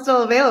they're all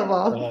still available.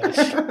 All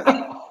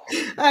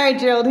right,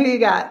 Gerald, who you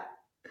got?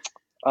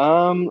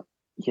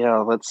 Yeah,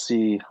 let's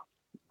see.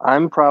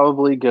 I'm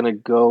probably going to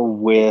go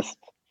with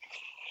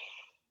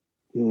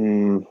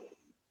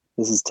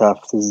this is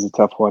tough. This is a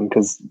tough one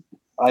because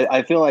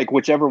I feel like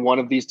whichever one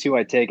of these two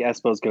I take,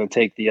 Espo's going to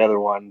take the other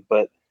one.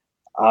 But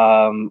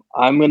I'm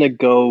going to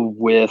go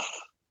with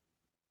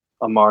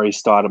Amari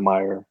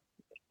Stoudemire.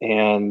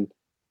 And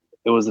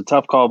it was a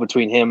tough call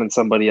between him and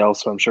somebody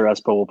else, so I'm sure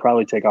Espo will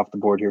probably take off the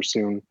board here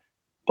soon.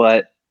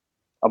 But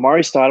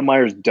Amari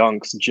Stoudemire's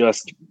dunks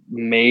just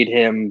made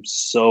him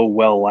so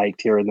well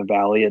liked here in the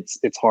Valley.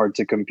 It's hard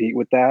to compete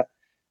with that.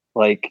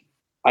 Like,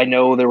 I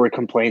know there were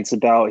complaints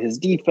about his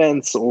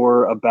defense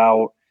or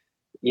about,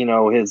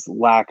 his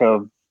lack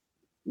of,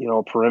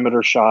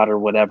 perimeter shot or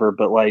whatever,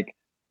 but like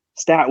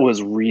Stat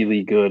was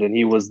really good, and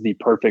he was the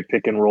perfect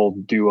pick and roll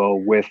duo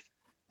with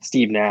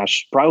Steve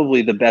Nash,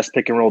 probably the best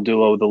pick and roll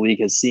duo the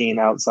league has seen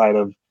outside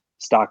of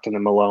Stockton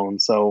and Malone.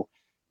 So,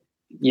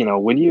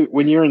 when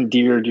you're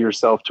endeared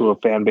yourself to a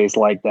fan base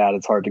like that,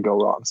 it's hard to go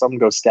wrong. So I'm gonna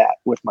go Stat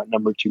with my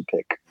number 2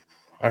 pick.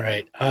 All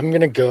right. I'm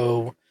gonna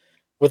go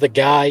with a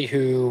guy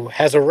who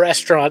has a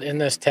restaurant in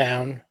this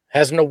town,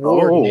 has an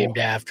award named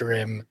after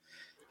him,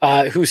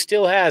 who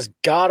still has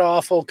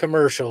god-awful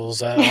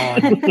commercials on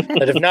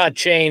that have not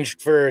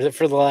changed for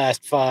the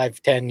last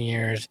 5-10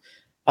 years,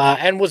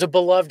 and was a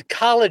beloved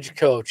college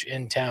coach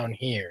in town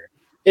here.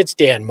 It's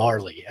Dan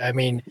Marley. I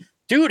mean,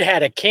 dude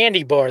had a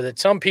candy bar that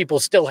some people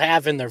still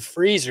have in their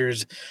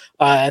freezers,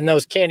 and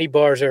those candy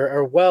bars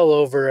are well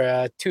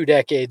over 2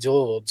 decades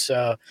old.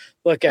 So,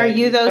 look, are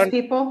you those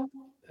people?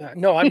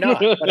 No, I'm not.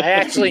 But I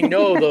actually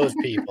know those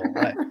people.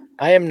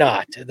 I am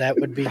not. That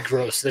would be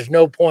gross. There's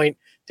no point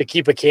to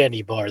keep a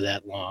candy bar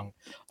that long.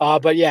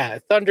 But yeah,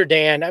 Thunder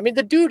Dan. I mean,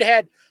 the dude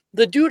had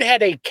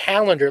a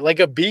calendar, like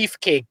a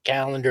beefcake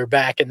calendar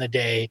back in the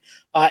day.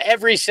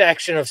 Every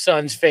section of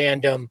Suns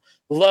fandom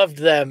loved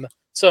them.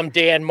 Some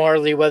Dan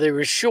Marley, whether he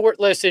was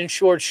shirtless in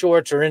short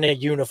shorts or in a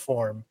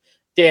uniform,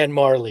 Dan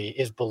Marley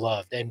is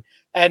beloved, and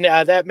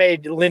that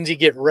made Lindsay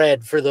get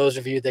red. For those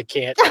of you that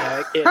can't see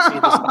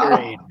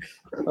the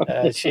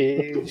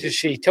screen,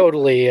 she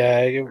totally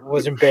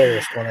was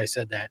embarrassed when I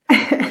said that.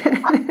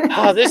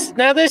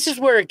 This is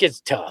where it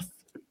gets tough,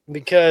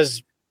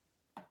 because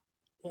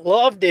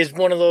loved is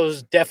one of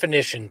those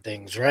definition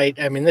things, right?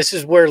 I mean, this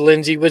is where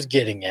Lindsay was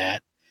getting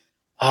at.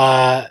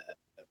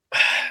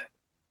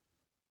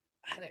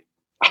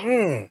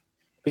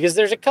 Because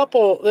there's a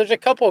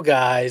couple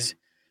guys,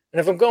 and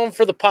if I'm going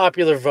for the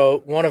popular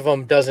vote, one of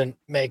them doesn't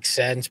make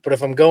sense. But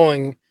if I'm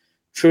going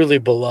truly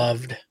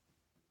beloved,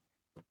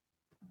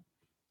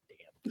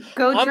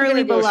 I'm going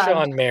to go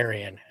Sean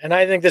Marion, and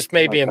I think this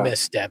may be a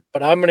misstep,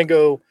 but I'm going to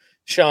go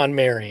Sean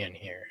Marion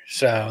here.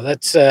 So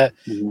that's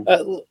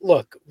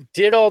look,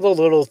 did all the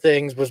little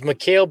things, was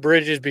Mikal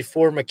Bridges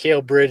before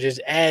Mikal Bridges,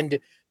 and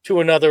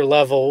to another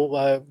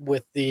level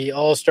with the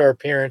All-Star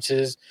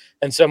appearances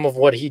and some of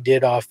what he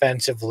did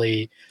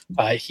offensively.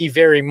 He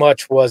very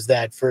much was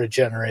that for a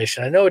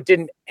generation. I know it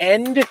didn't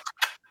end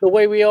the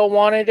way we all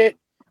wanted it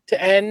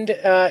to end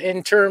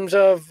in terms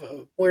of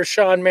where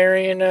Sean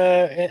Marion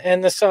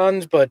and the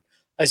Suns, but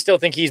I still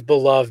think he's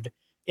beloved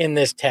in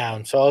this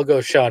town. So I'll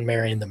go Sean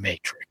Marion, the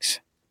Matrix.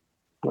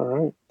 All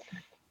right.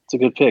 It's a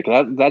good pick.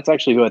 That's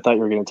actually who I thought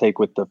you were going to take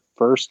with the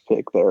first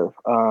pick there.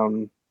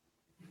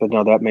 But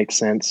no, that makes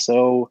sense.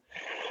 So,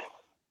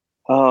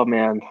 oh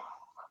man,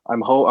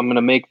 I'm going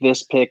to make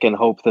this pick and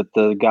hope that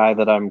the guy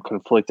that I'm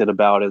conflicted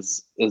about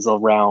is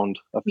around.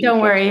 Don't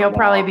worry, he'll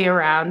probably be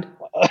around.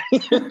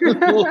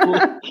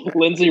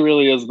 Lindsay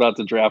really is about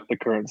to draft the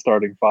current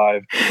starting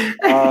five.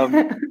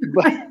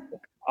 But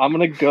I'm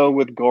going to go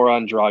with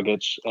Goran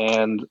Dragic,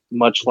 and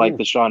much like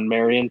the Sean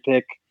Marion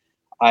pick,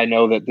 I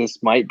know that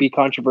this might be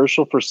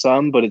controversial for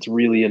some, but it's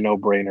really a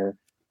no-brainer.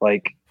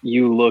 Like,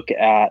 you look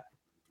at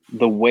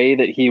the way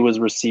that he was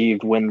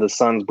received when the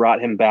Suns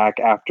brought him back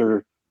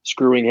after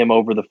screwing him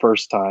over the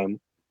first time,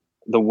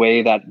 the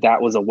way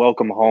that was a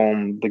welcome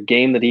home, the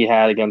game that he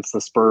had against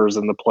the Spurs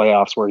in the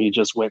playoffs where he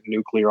just went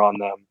nuclear on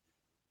them.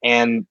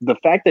 And the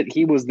fact that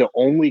he was the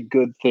only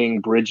good thing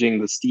bridging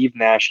the Steve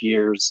Nash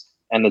years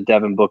and the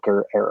Devin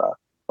Booker era.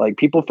 Like,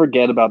 people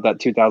forget about that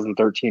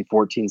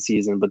 2013-14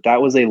 season, but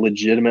that was a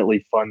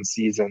legitimately fun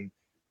season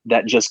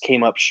that just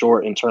came up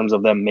short in terms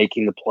of them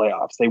making the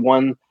playoffs. They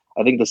won,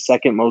 I think, the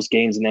second most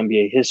games in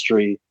NBA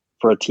history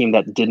for a team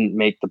that didn't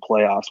make the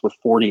playoffs with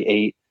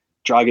 48.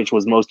 Dragic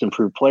was most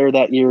improved player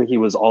that year. He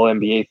was all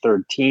NBA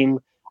third team.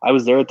 I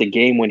was there at the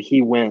game when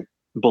he went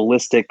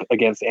ballistic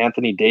against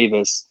Anthony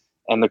Davis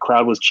and the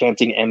crowd was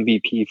chanting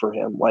MVP for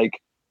him.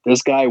 Like,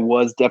 this guy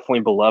was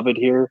definitely beloved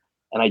here.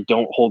 And I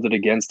don't hold it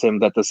against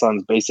him that the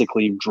Suns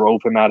basically drove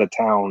him out of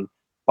town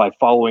by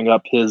following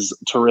up his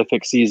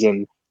terrific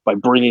season by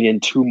bringing in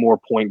two more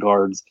point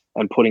guards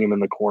and putting him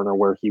in the corner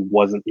where he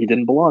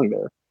didn't belong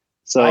there.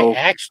 So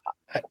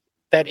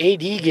that AD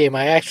game,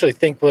 I actually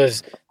think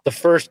was the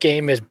first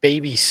game his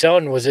baby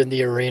son was in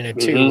the arena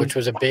too, which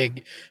was a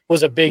big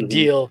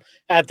deal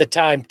at the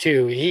time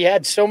too. He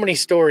had so many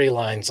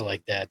storylines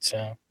like that.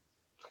 So,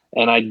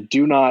 and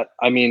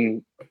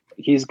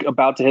he's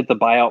about to hit the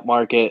buyout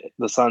market.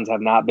 The Suns have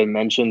not been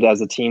mentioned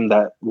as a team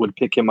that would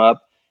pick him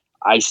up.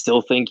 I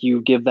still think you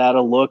give that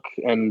a look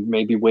and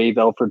maybe waive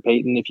Elfrid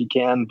Payton if you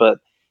can, but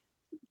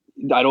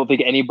I don't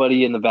think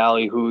anybody in the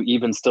Valley who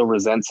even still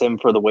resents him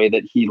for the way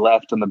that he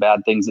left and the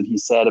bad things that he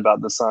said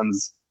about the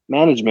Suns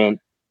management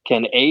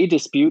can A,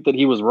 dispute that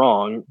he was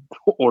wrong,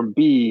 or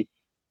B,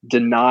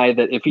 deny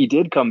that if he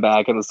did come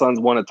back and the Suns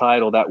won a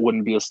title, that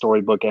wouldn't be a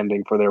storybook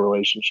ending for their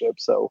relationship.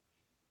 So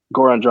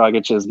Goran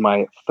Dragic is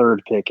my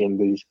third pick in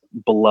the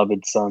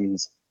beloved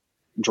Suns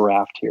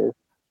draft here.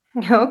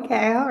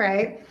 Okay, all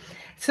right.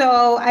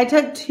 So I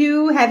took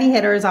two heavy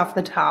hitters off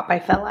the top, I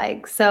felt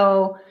like.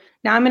 So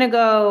now I'm going to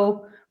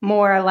go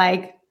more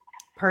like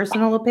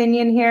personal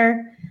opinion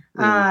here.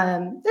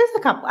 There's a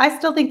couple. I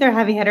still think they're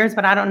heavy hitters,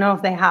 but I don't know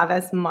if they have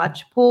as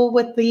much pull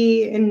with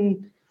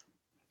the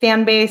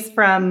fan base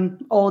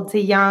from old to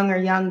young or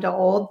young to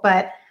old.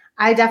 But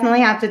I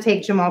definitely have to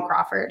take Jamal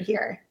Crawford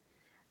here.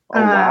 Oh,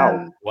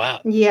 wow.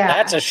 Wow. Yeah.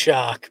 That's a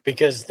shock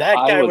because that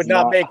guy would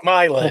not make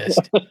my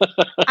list.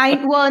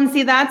 And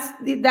see, that's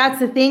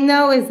the thing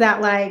though, is that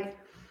like,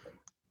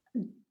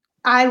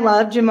 I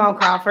love Jamal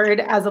Crawford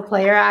as a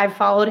player. I've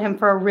followed him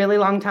for a really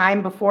long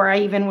time before I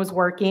even was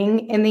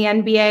working in the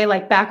NBA,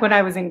 like back when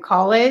I was in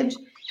college.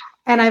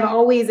 And I've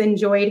always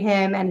enjoyed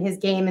him and his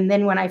game. And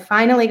then when I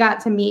finally got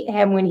to meet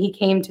him when he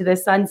came to the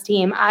Suns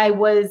team,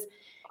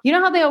 you know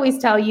how they always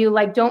tell you,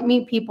 like, don't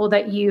meet people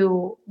that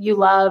you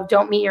love.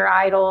 Don't meet your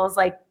idols.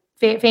 Like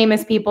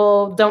famous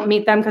people, don't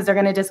meet them because they're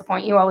going to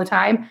disappoint you all the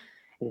time.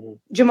 Mm-hmm.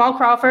 Jamal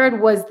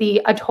Crawford was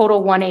a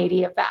total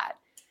 180 of that.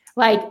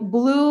 Like,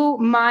 blew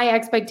my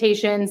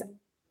expectations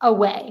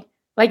away.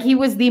 Like, he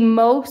was the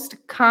most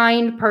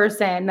kind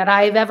person that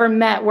I've ever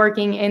met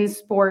working in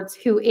sports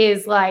who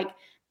is like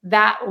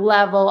that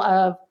level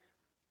of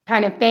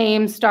kind of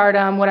fame,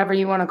 stardom, whatever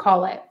you want to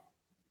call it.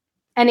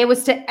 And it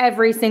was to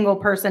every single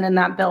person in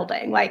that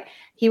building. Like,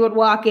 he would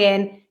walk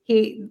in,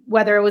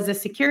 whether it was a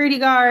security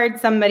guard,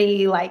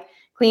 somebody like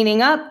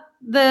cleaning up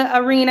the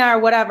arena or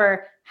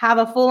whatever, have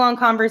a full-on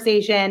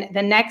conversation,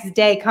 the next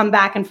day come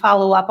back and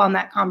follow up on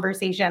that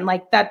conversation.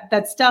 Like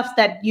that stuff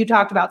that you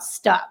talked about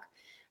stuck.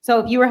 So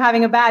if you were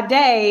having a bad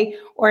day,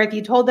 or if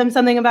you told them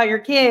something about your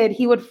kid,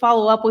 he would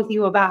follow up with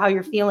you about how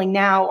you're feeling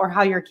now or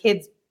how your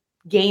kid's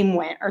game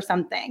went or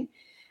something.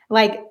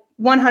 Like,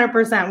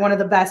 100% one of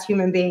the best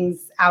human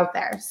beings out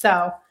there.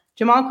 So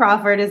Jamal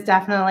Crawford is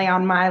definitely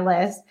on my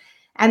list.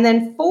 And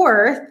then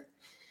fourth,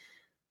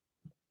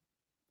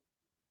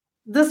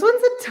 this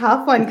one's a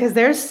tough one because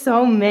there's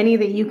so many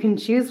that you can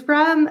choose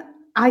from.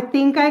 I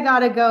think I got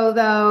to go,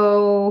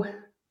 though.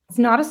 It's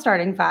not a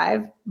starting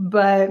five,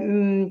 but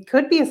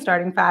could be a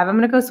starting five. I'm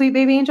going to go Sweet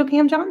Baby Angel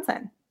Cam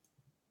Johnson.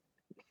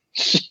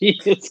 She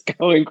is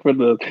going for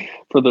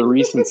the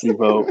recency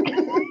vote.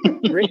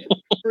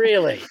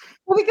 Really?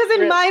 Well, because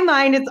in my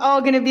mind, it's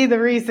all going to be the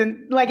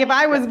recent. Like if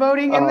I was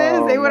voting in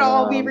this, they would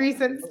all be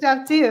recent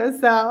stuff too.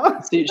 So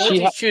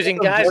she's choosing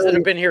guys that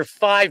have been here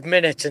 5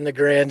 minutes in the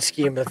grand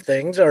scheme of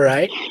things. All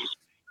right.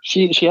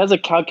 She has a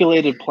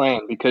calculated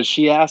plan because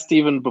she asked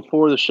even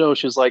before the show.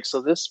 She was like,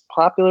 "So this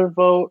popular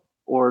vote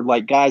or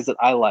like guys that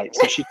I like?"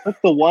 So she took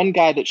the one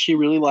guy that she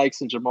really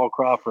likes in Jamal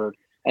Crawford.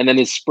 And then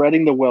is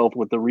spreading the wealth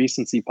with the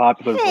recency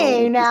popular vote.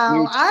 Hey,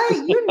 now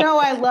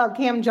I love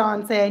Cam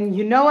Johnson.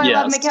 You know I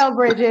love Mikal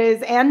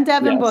Bridges and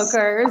Devin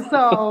Booker.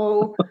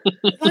 So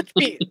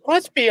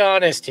let's be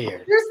honest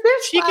here.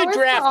 She could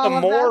draft the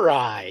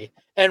Morai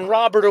and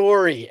Robert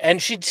Ory, and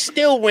she'd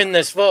still win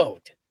this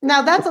vote.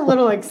 Now that's a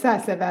little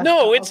excessive.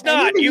 No, it's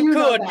not. You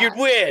could. You'd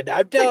win.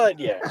 I'm telling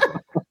you.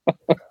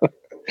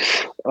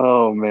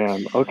 Oh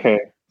man. Okay.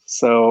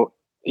 So.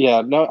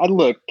 Yeah, no,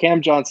 look,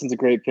 Cam Johnson's a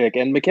great pick.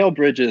 And Mikal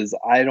Bridges,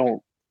 I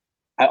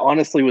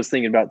honestly was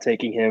thinking about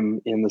taking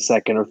him in the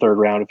second or third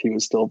round if he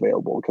was still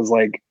available. Because,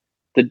 like,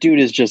 the dude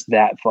is just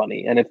that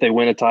funny. And if they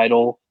win a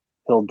title,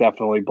 he'll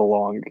definitely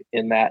belong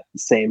in that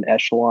same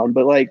echelon.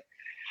 But, like,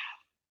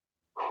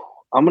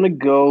 I'm going to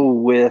go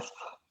with,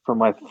 for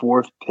my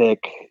fourth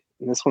pick,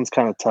 and this one's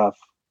kind of tough,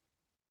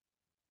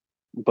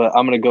 but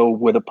I'm going to go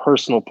with a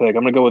personal pick.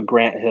 I'm going to go with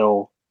Grant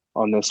Hill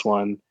on this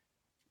one.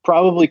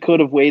 Probably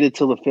could have waited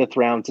till the fifth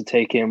round to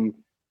take him,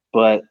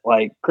 but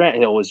like Grant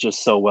Hill was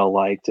just so well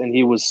liked, and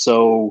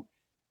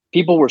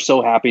people were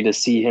so happy to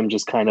see him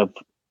just kind of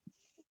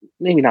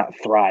maybe not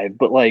thrive,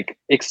 but like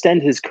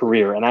extend his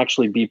career and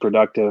actually be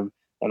productive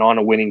and on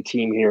a winning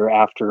team here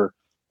after,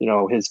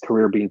 his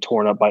career being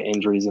torn up by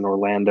injuries in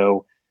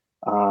Orlando.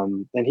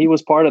 And he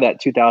was part of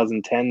that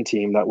 2010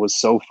 team that was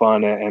so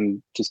fun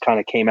and just kind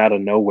of came out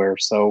of nowhere.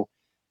 So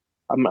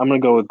I'm going to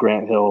go with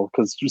Grant Hill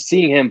because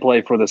seeing him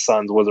play for the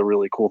Suns was a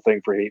really cool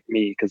thing for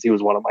me because he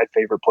was one of my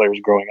favorite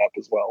players growing up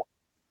as well.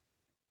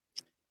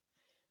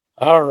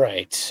 All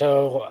right.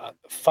 So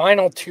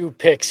final two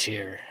picks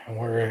here.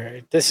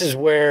 This is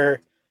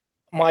where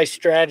my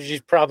strategy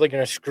is probably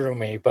going to screw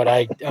me, but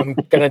I'm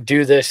going to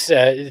do this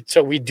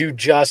so we do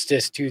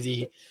justice to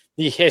the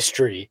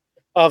history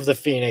of the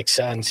Phoenix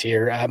Suns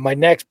here. My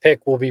next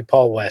pick will be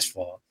Paul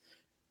Westphal.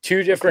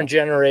 Two different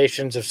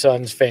generations of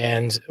Suns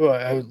fans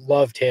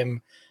loved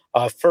him.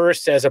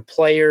 First, as a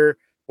player,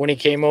 when he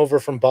came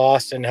over from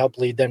Boston, helped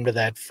lead them to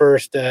that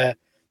first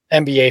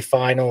NBA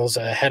Finals.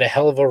 Had a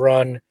hell of a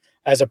run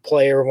as a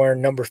player,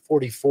 wearing number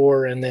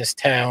 44 in this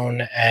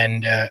town,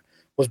 and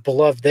was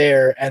beloved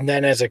there. And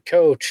then as a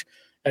coach,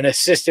 an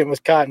assistant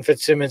with Cotton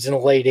Fitzsimmons in the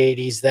late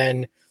 80s,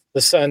 then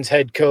the Suns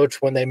head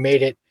coach when they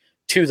made it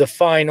to the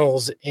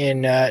Finals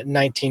in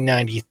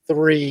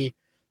 1993.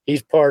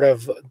 He's part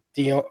of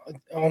the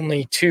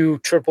only 2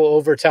 triple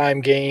overtime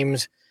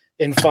games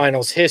in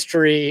finals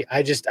history.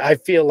 I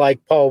feel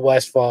like Paul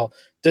Westphal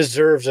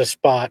deserves a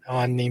spot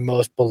on the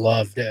most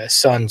beloved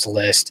Suns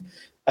list.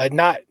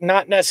 Not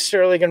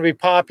necessarily going to be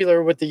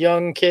popular with the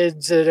young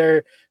kids that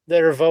are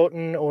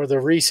voting or the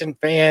recent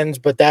fans,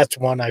 but that's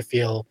one I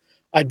feel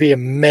I'd be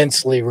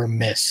immensely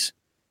remiss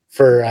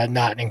for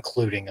not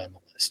including on the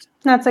list.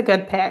 That's a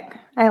good pick.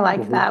 I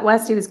like that.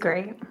 Westy was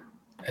great.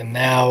 And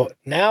now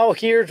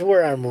here's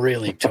where I'm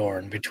really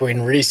torn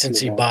between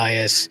recency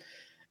bias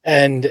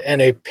and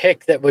a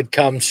pick that would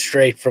come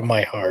straight from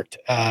my heart.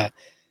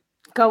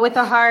 Go with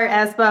the heart,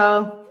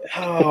 Espo.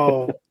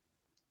 Oh,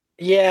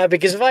 yeah,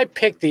 because if I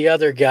pick the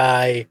other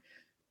guy,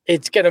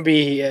 it's going to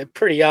be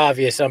pretty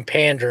obvious I'm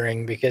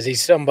pandering because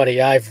he's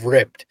somebody I've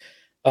ripped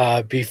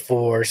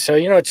before. So,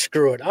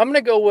 screw it. I'm going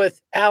to go with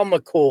Al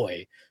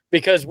McCoy.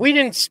 Because we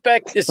didn't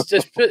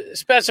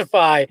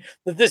specify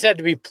that this had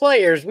to be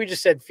players. We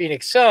just said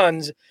Phoenix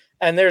Suns,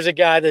 and there's a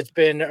guy that's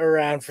been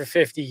around for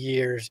 50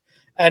 years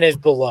and is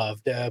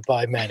beloved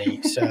by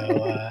many. So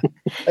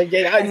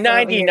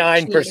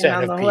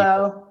 99% of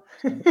people.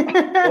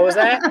 What was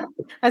that?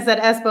 I said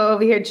Espo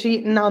over here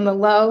cheating on the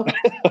low.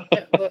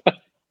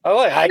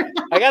 Oh, I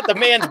got the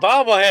man's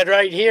bobblehead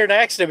right here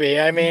next to me.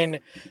 I mean,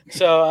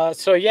 so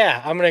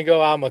yeah, I'm going to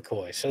go Al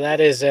McCoy. So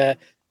that is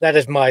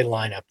my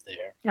lineup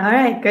there. All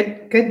right,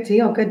 good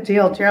deal.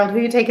 Gerald, who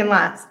are you taking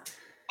last?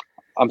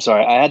 I'm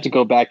sorry, I had to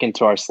go back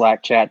into our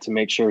Slack chat to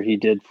make sure he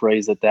did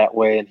phrase it that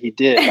way, and he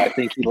did. I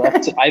think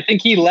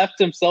he left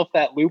himself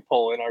that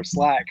loophole in our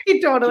Slack.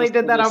 He totally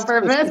did that on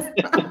purpose.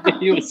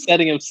 He was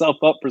setting himself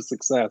up for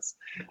success.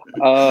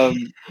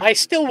 I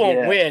still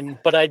won't win,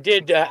 but I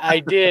did do that.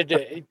 I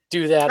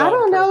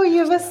don't know.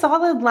 You have a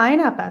solid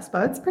lineup,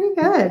 Espo. It's pretty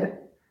good.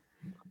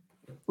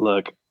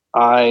 Look.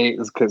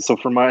 So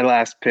for my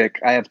last pick,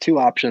 I have 2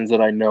 options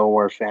that I know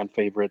are fan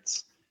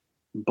favorites,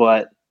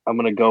 but I'm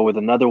going to go with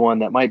another one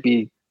that might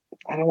be,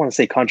 I don't want to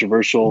say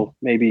controversial.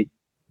 Maybe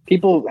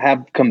people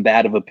have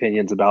combative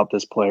opinions about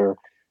this player,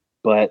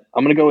 but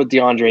I'm going to go with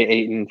DeAndre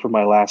Ayton for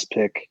my last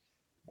pick.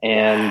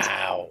 And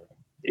wow.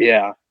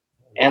 yeah.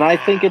 And I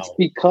think it's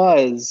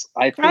because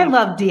I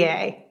love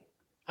DA.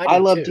 I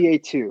love DA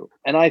too.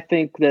 And I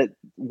think that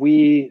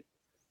we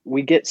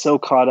get so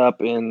caught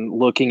up in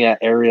looking at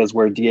areas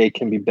where DA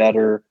can be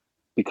better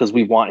because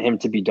we want him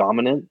to be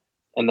dominant.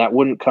 And that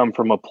wouldn't come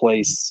from a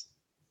place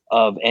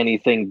of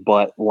anything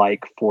but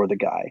like for the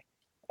guy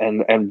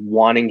and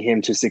wanting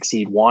him to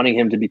succeed, wanting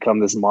him to become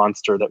this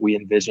monster that we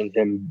envisioned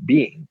him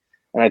being.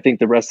 And I think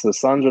the rest of the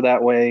Suns are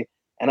that way.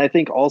 And I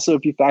think also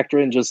if you factor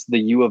in just the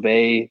U of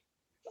A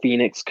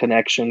Phoenix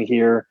connection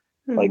here,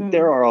 like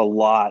there are a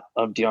lot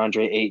of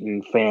DeAndre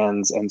Ayton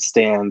fans and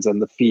stans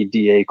and the Feed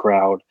DA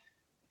crowd.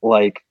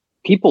 Like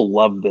people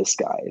love this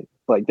guy.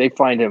 Like they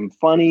find him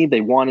funny.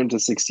 They want him to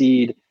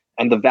succeed.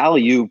 And the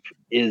Valley-oop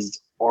is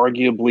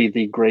arguably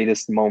the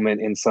greatest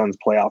moment in Suns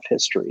playoff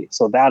history.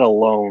 So that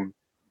alone,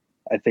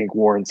 I think,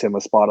 warrants him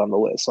a spot on the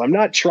list. So I'm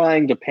not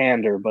trying to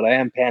pander, but I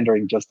am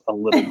pandering just a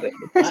little bit.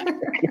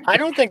 I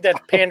don't think that's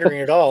pandering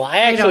at all. I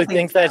actually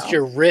think that's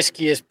your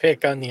riskiest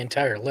pick on the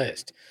entire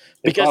list.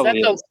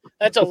 Because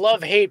that's a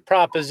love-hate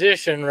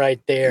proposition right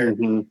there.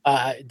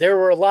 There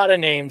were a lot of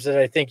names that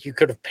I think you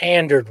could have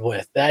pandered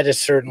with. That is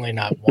certainly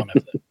not one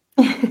of them.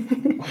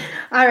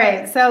 All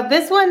right. So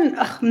this one,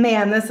 oh,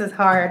 man, this is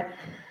hard.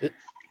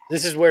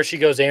 This is where she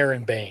goes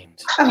Aaron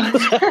Baines.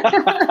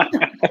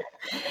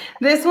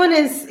 This one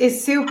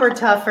is super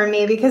tough for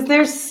me because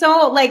there's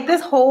so, like,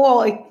 this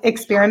whole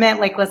experiment,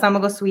 like, I'm going to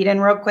go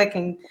Sweden real quick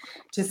and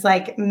just,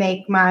 like,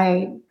 make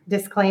my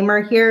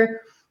disclaimer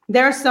here.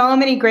 There are so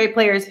many great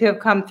players who have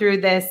come through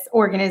this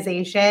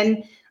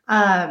organization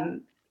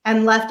and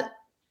left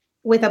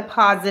with a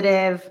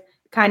positive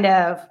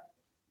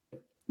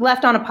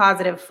left on a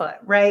positive foot,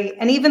 right?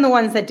 And even the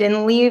ones that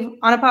didn't leave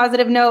on a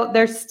positive note,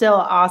 they're still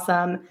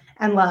awesome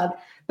and loved.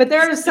 But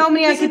there are so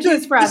many I could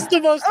choose from. This is the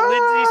most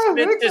Lindsay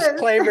Smith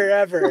disclaimer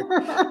ever.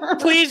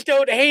 Please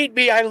don't hate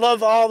me. I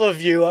love all of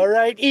you, all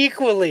right?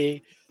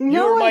 Equally.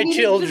 You're my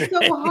children.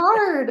 It's so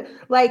hard.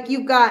 Like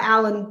you've got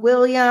Alan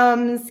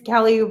Williams,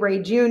 Kelly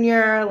Oubre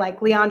Jr.,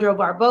 like Leandro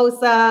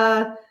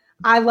Barbosa.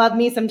 I love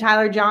me some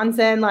Tyler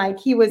Johnson. Like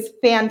he was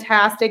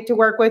fantastic to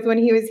work with when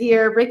he was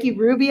here. Ricky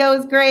Rubio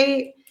is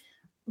great.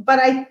 But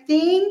I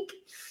feel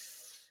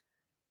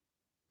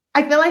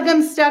like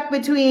I'm stuck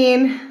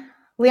between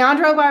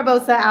Leandro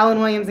Barbosa, Alan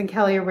Williams, and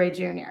Kelly Oubre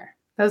Jr.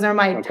 Those are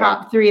my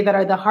top three that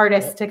are the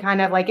hardest to kind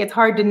of like, it's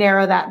hard to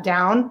narrow that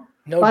down.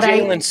 No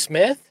Jalen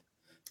Smith?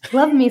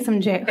 Love me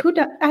some Jay.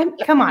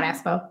 Come on,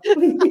 Espo.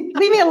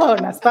 Leave me alone,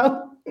 Espo.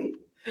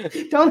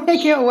 Don't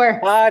make it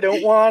worse. I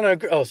don't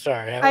want to. Oh,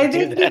 sorry. I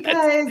think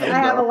because I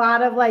have a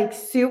lot of like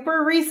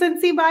super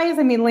recency bias.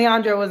 I mean,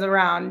 Leandro was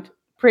around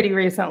pretty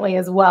recently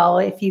as well,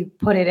 if you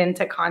put it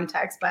into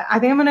context. But I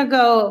think I'm going to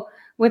go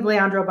with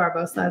Leandro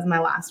Barbosa as my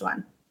last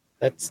one.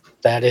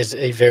 That is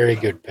a very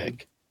good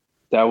pick.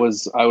 I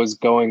was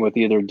going with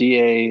either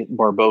DA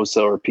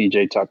Barbosa or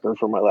PJ Tucker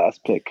for my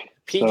last pick.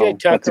 PJ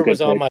Tucker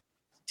was on my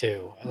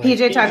too.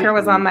 PJ Tucker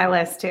was on my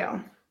list too.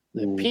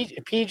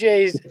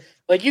 PJ's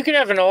like you can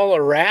have an all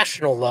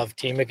irrational love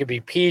team. It could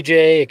be PJ,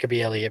 it could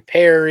be Elliot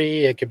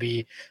Perry, it could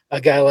be a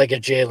guy like a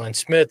Jalen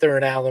Smith or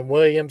an Alan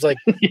Williams. Like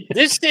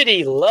this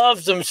city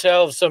loves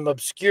themselves some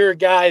obscure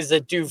guys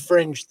that do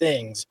fringe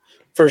things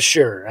for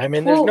sure. I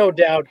mean, there's no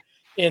doubt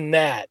in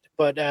that.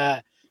 But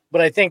I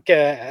think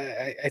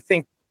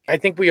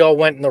we all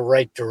went in the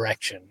right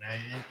direction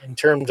in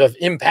terms of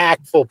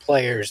impactful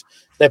players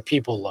that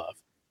people love.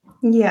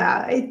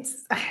 Yeah,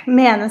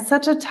 that's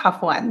such a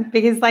tough one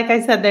because like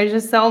I said, there's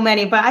just so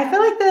many, but I feel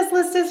like this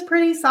list is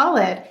pretty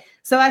solid.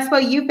 So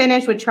Espo, you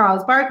finished with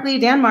Charles Barkley,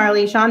 Dan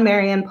Marley, Sean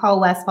Marion, Paul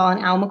Westphal,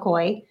 and Al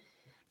McCoy.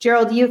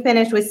 Gerald, you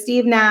finished with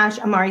Steve Nash,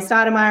 Amari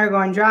Stoudemire,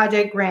 Goran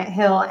Dragic, Grant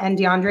Hill, and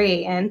DeAndre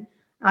Ayton.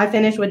 I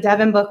finished with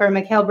Devin Booker,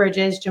 Mikal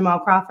Bridges, Jamal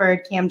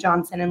Crawford, Cam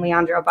Johnson, and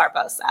Leandro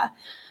Barbosa.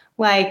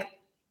 Like,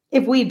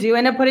 if we do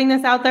end up putting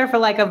this out there for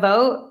like a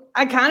vote,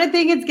 I kind of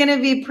think it's going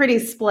to be pretty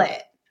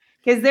split.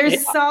 Because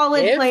there's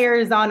solid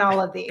players on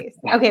all of these.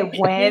 Okay,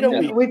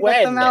 when we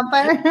put them out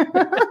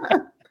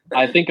there.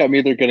 I think I'm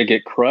either going to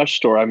get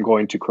crushed or I'm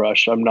going to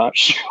crush. I'm not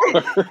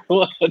sure.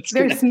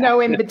 There's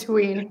no in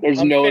between.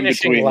 There's no in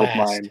between with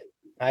mine.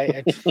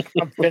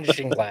 I'm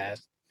finishing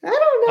last. I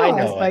don't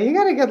know. But you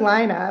got a good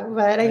lineup,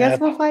 but I guess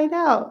we'll find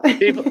out.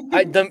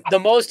 The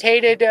most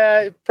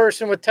hated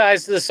person with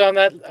ties to the Sun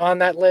on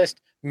that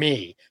list,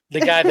 me,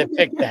 the guy that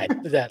picked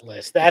that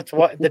list. That's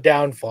what the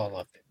downfall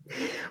of it.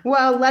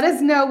 Well, let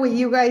us know what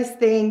you guys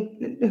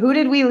think. Who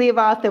did we leave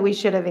off that we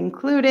should have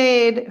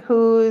included?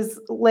 Whose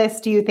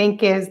list do you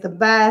think is the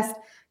best?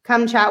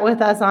 Come chat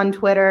with us on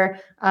Twitter,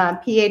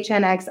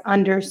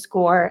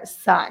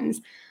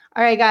 PHNX_Suns.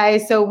 All right,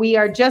 guys. So we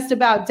are just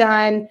about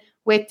done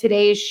with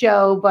today's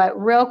show. But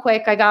real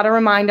quick, I got to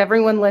remind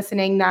everyone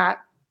listening that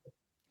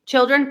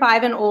children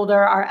 5 and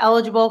older are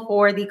eligible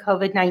for the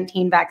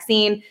COVID-19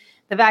 vaccine.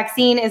 The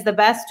vaccine is the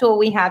best tool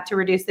we have to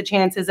reduce the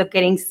chances of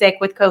getting sick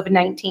with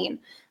COVID-19.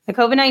 The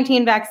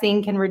COVID-19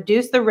 vaccine can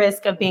reduce the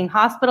risk of being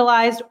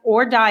hospitalized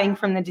or dying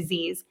from the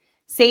disease.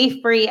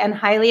 Safe, free, and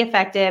highly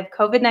effective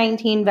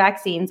COVID-19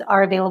 vaccines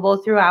are available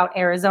throughout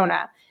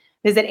Arizona.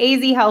 Visit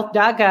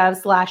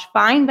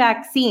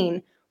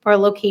azhealth.gov/findvaccine for a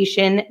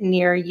location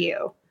near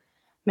you.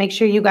 make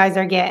sure you guys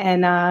are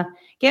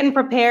getting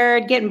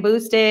prepared, getting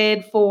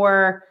boosted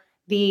for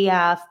the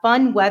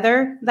fun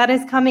weather that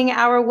is coming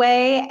our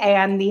way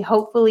and the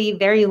hopefully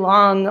very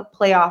long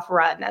playoff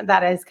run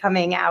that is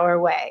coming our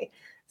way.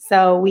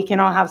 So we can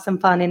all have some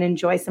fun and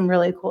enjoy some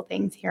really cool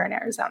things here in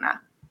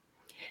Arizona.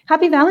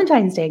 Happy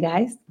Valentine's Day,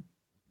 guys.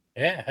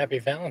 Yeah, happy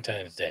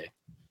Valentine's Day.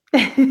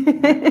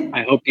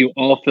 I hope you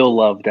all feel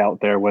loved out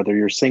there, whether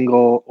you're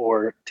single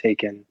or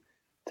taken.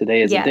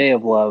 Today is a day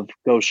of love.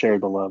 Go share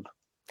the love.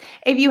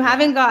 If you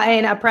haven't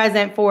gotten a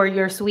present for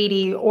your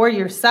sweetie or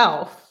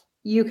yourself,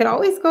 you could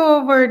always go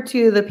over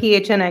to the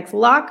PHNX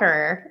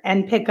locker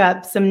and pick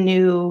up some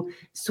new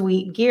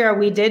sweet gear.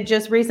 We did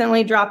just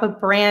recently drop a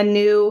brand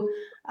new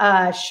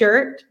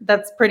shirt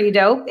that's pretty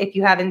dope. If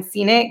you haven't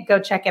seen it, go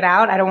check it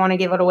out. I don't want to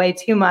give it away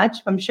too much.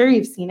 I'm sure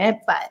you've seen it,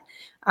 but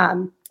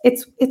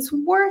it's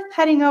worth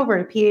heading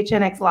over to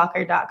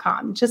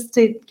phnxlocker.com just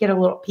to get a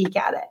little peek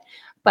at it.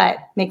 But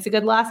makes a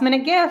good last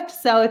minute gift.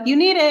 So if you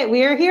need it,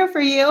 we are here for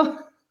you.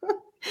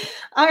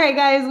 All right,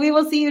 guys, we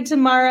will see you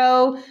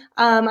tomorrow.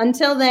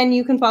 Until then,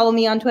 you can follow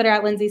me on Twitter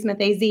at Lindsay Smith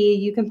AZ.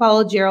 You can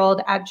follow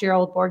Gerald at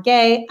Gerald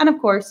Bourget. And of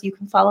course, you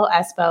can follow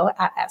Espo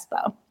at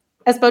Espo.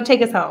 Espo,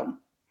 take us home.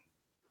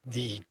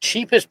 The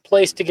cheapest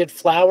place to get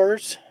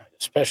flowers,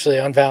 especially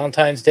on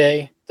Valentine's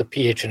Day, the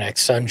PHNX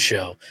Sun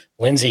Show.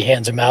 Lindsay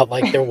hands them out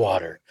like they're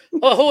water.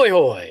 Ahoy,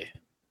 hoy.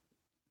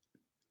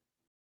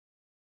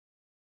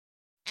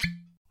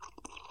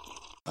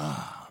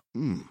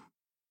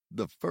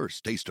 The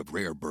first taste of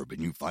rare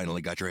bourbon you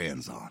finally got your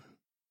hands on.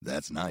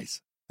 That's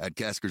nice. At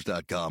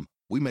Caskers.com,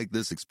 we make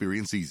this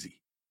experience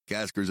easy.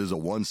 Caskers is a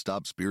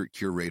one-stop spirit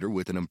curator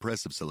with an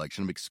impressive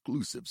selection of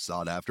exclusive,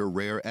 sought-after,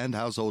 rare, and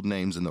household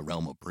names in the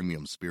realm of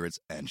premium spirits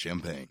and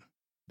champagne.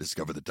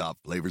 Discover the top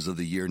flavors of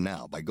the year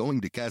now by going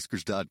to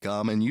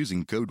Caskers.com and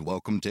using code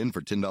WELCOME10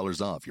 for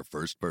 $10 off your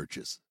first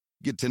purchase.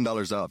 Get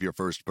 $10 off your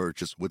first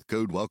purchase with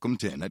code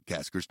WELCOME10 at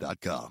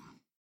Caskers.com.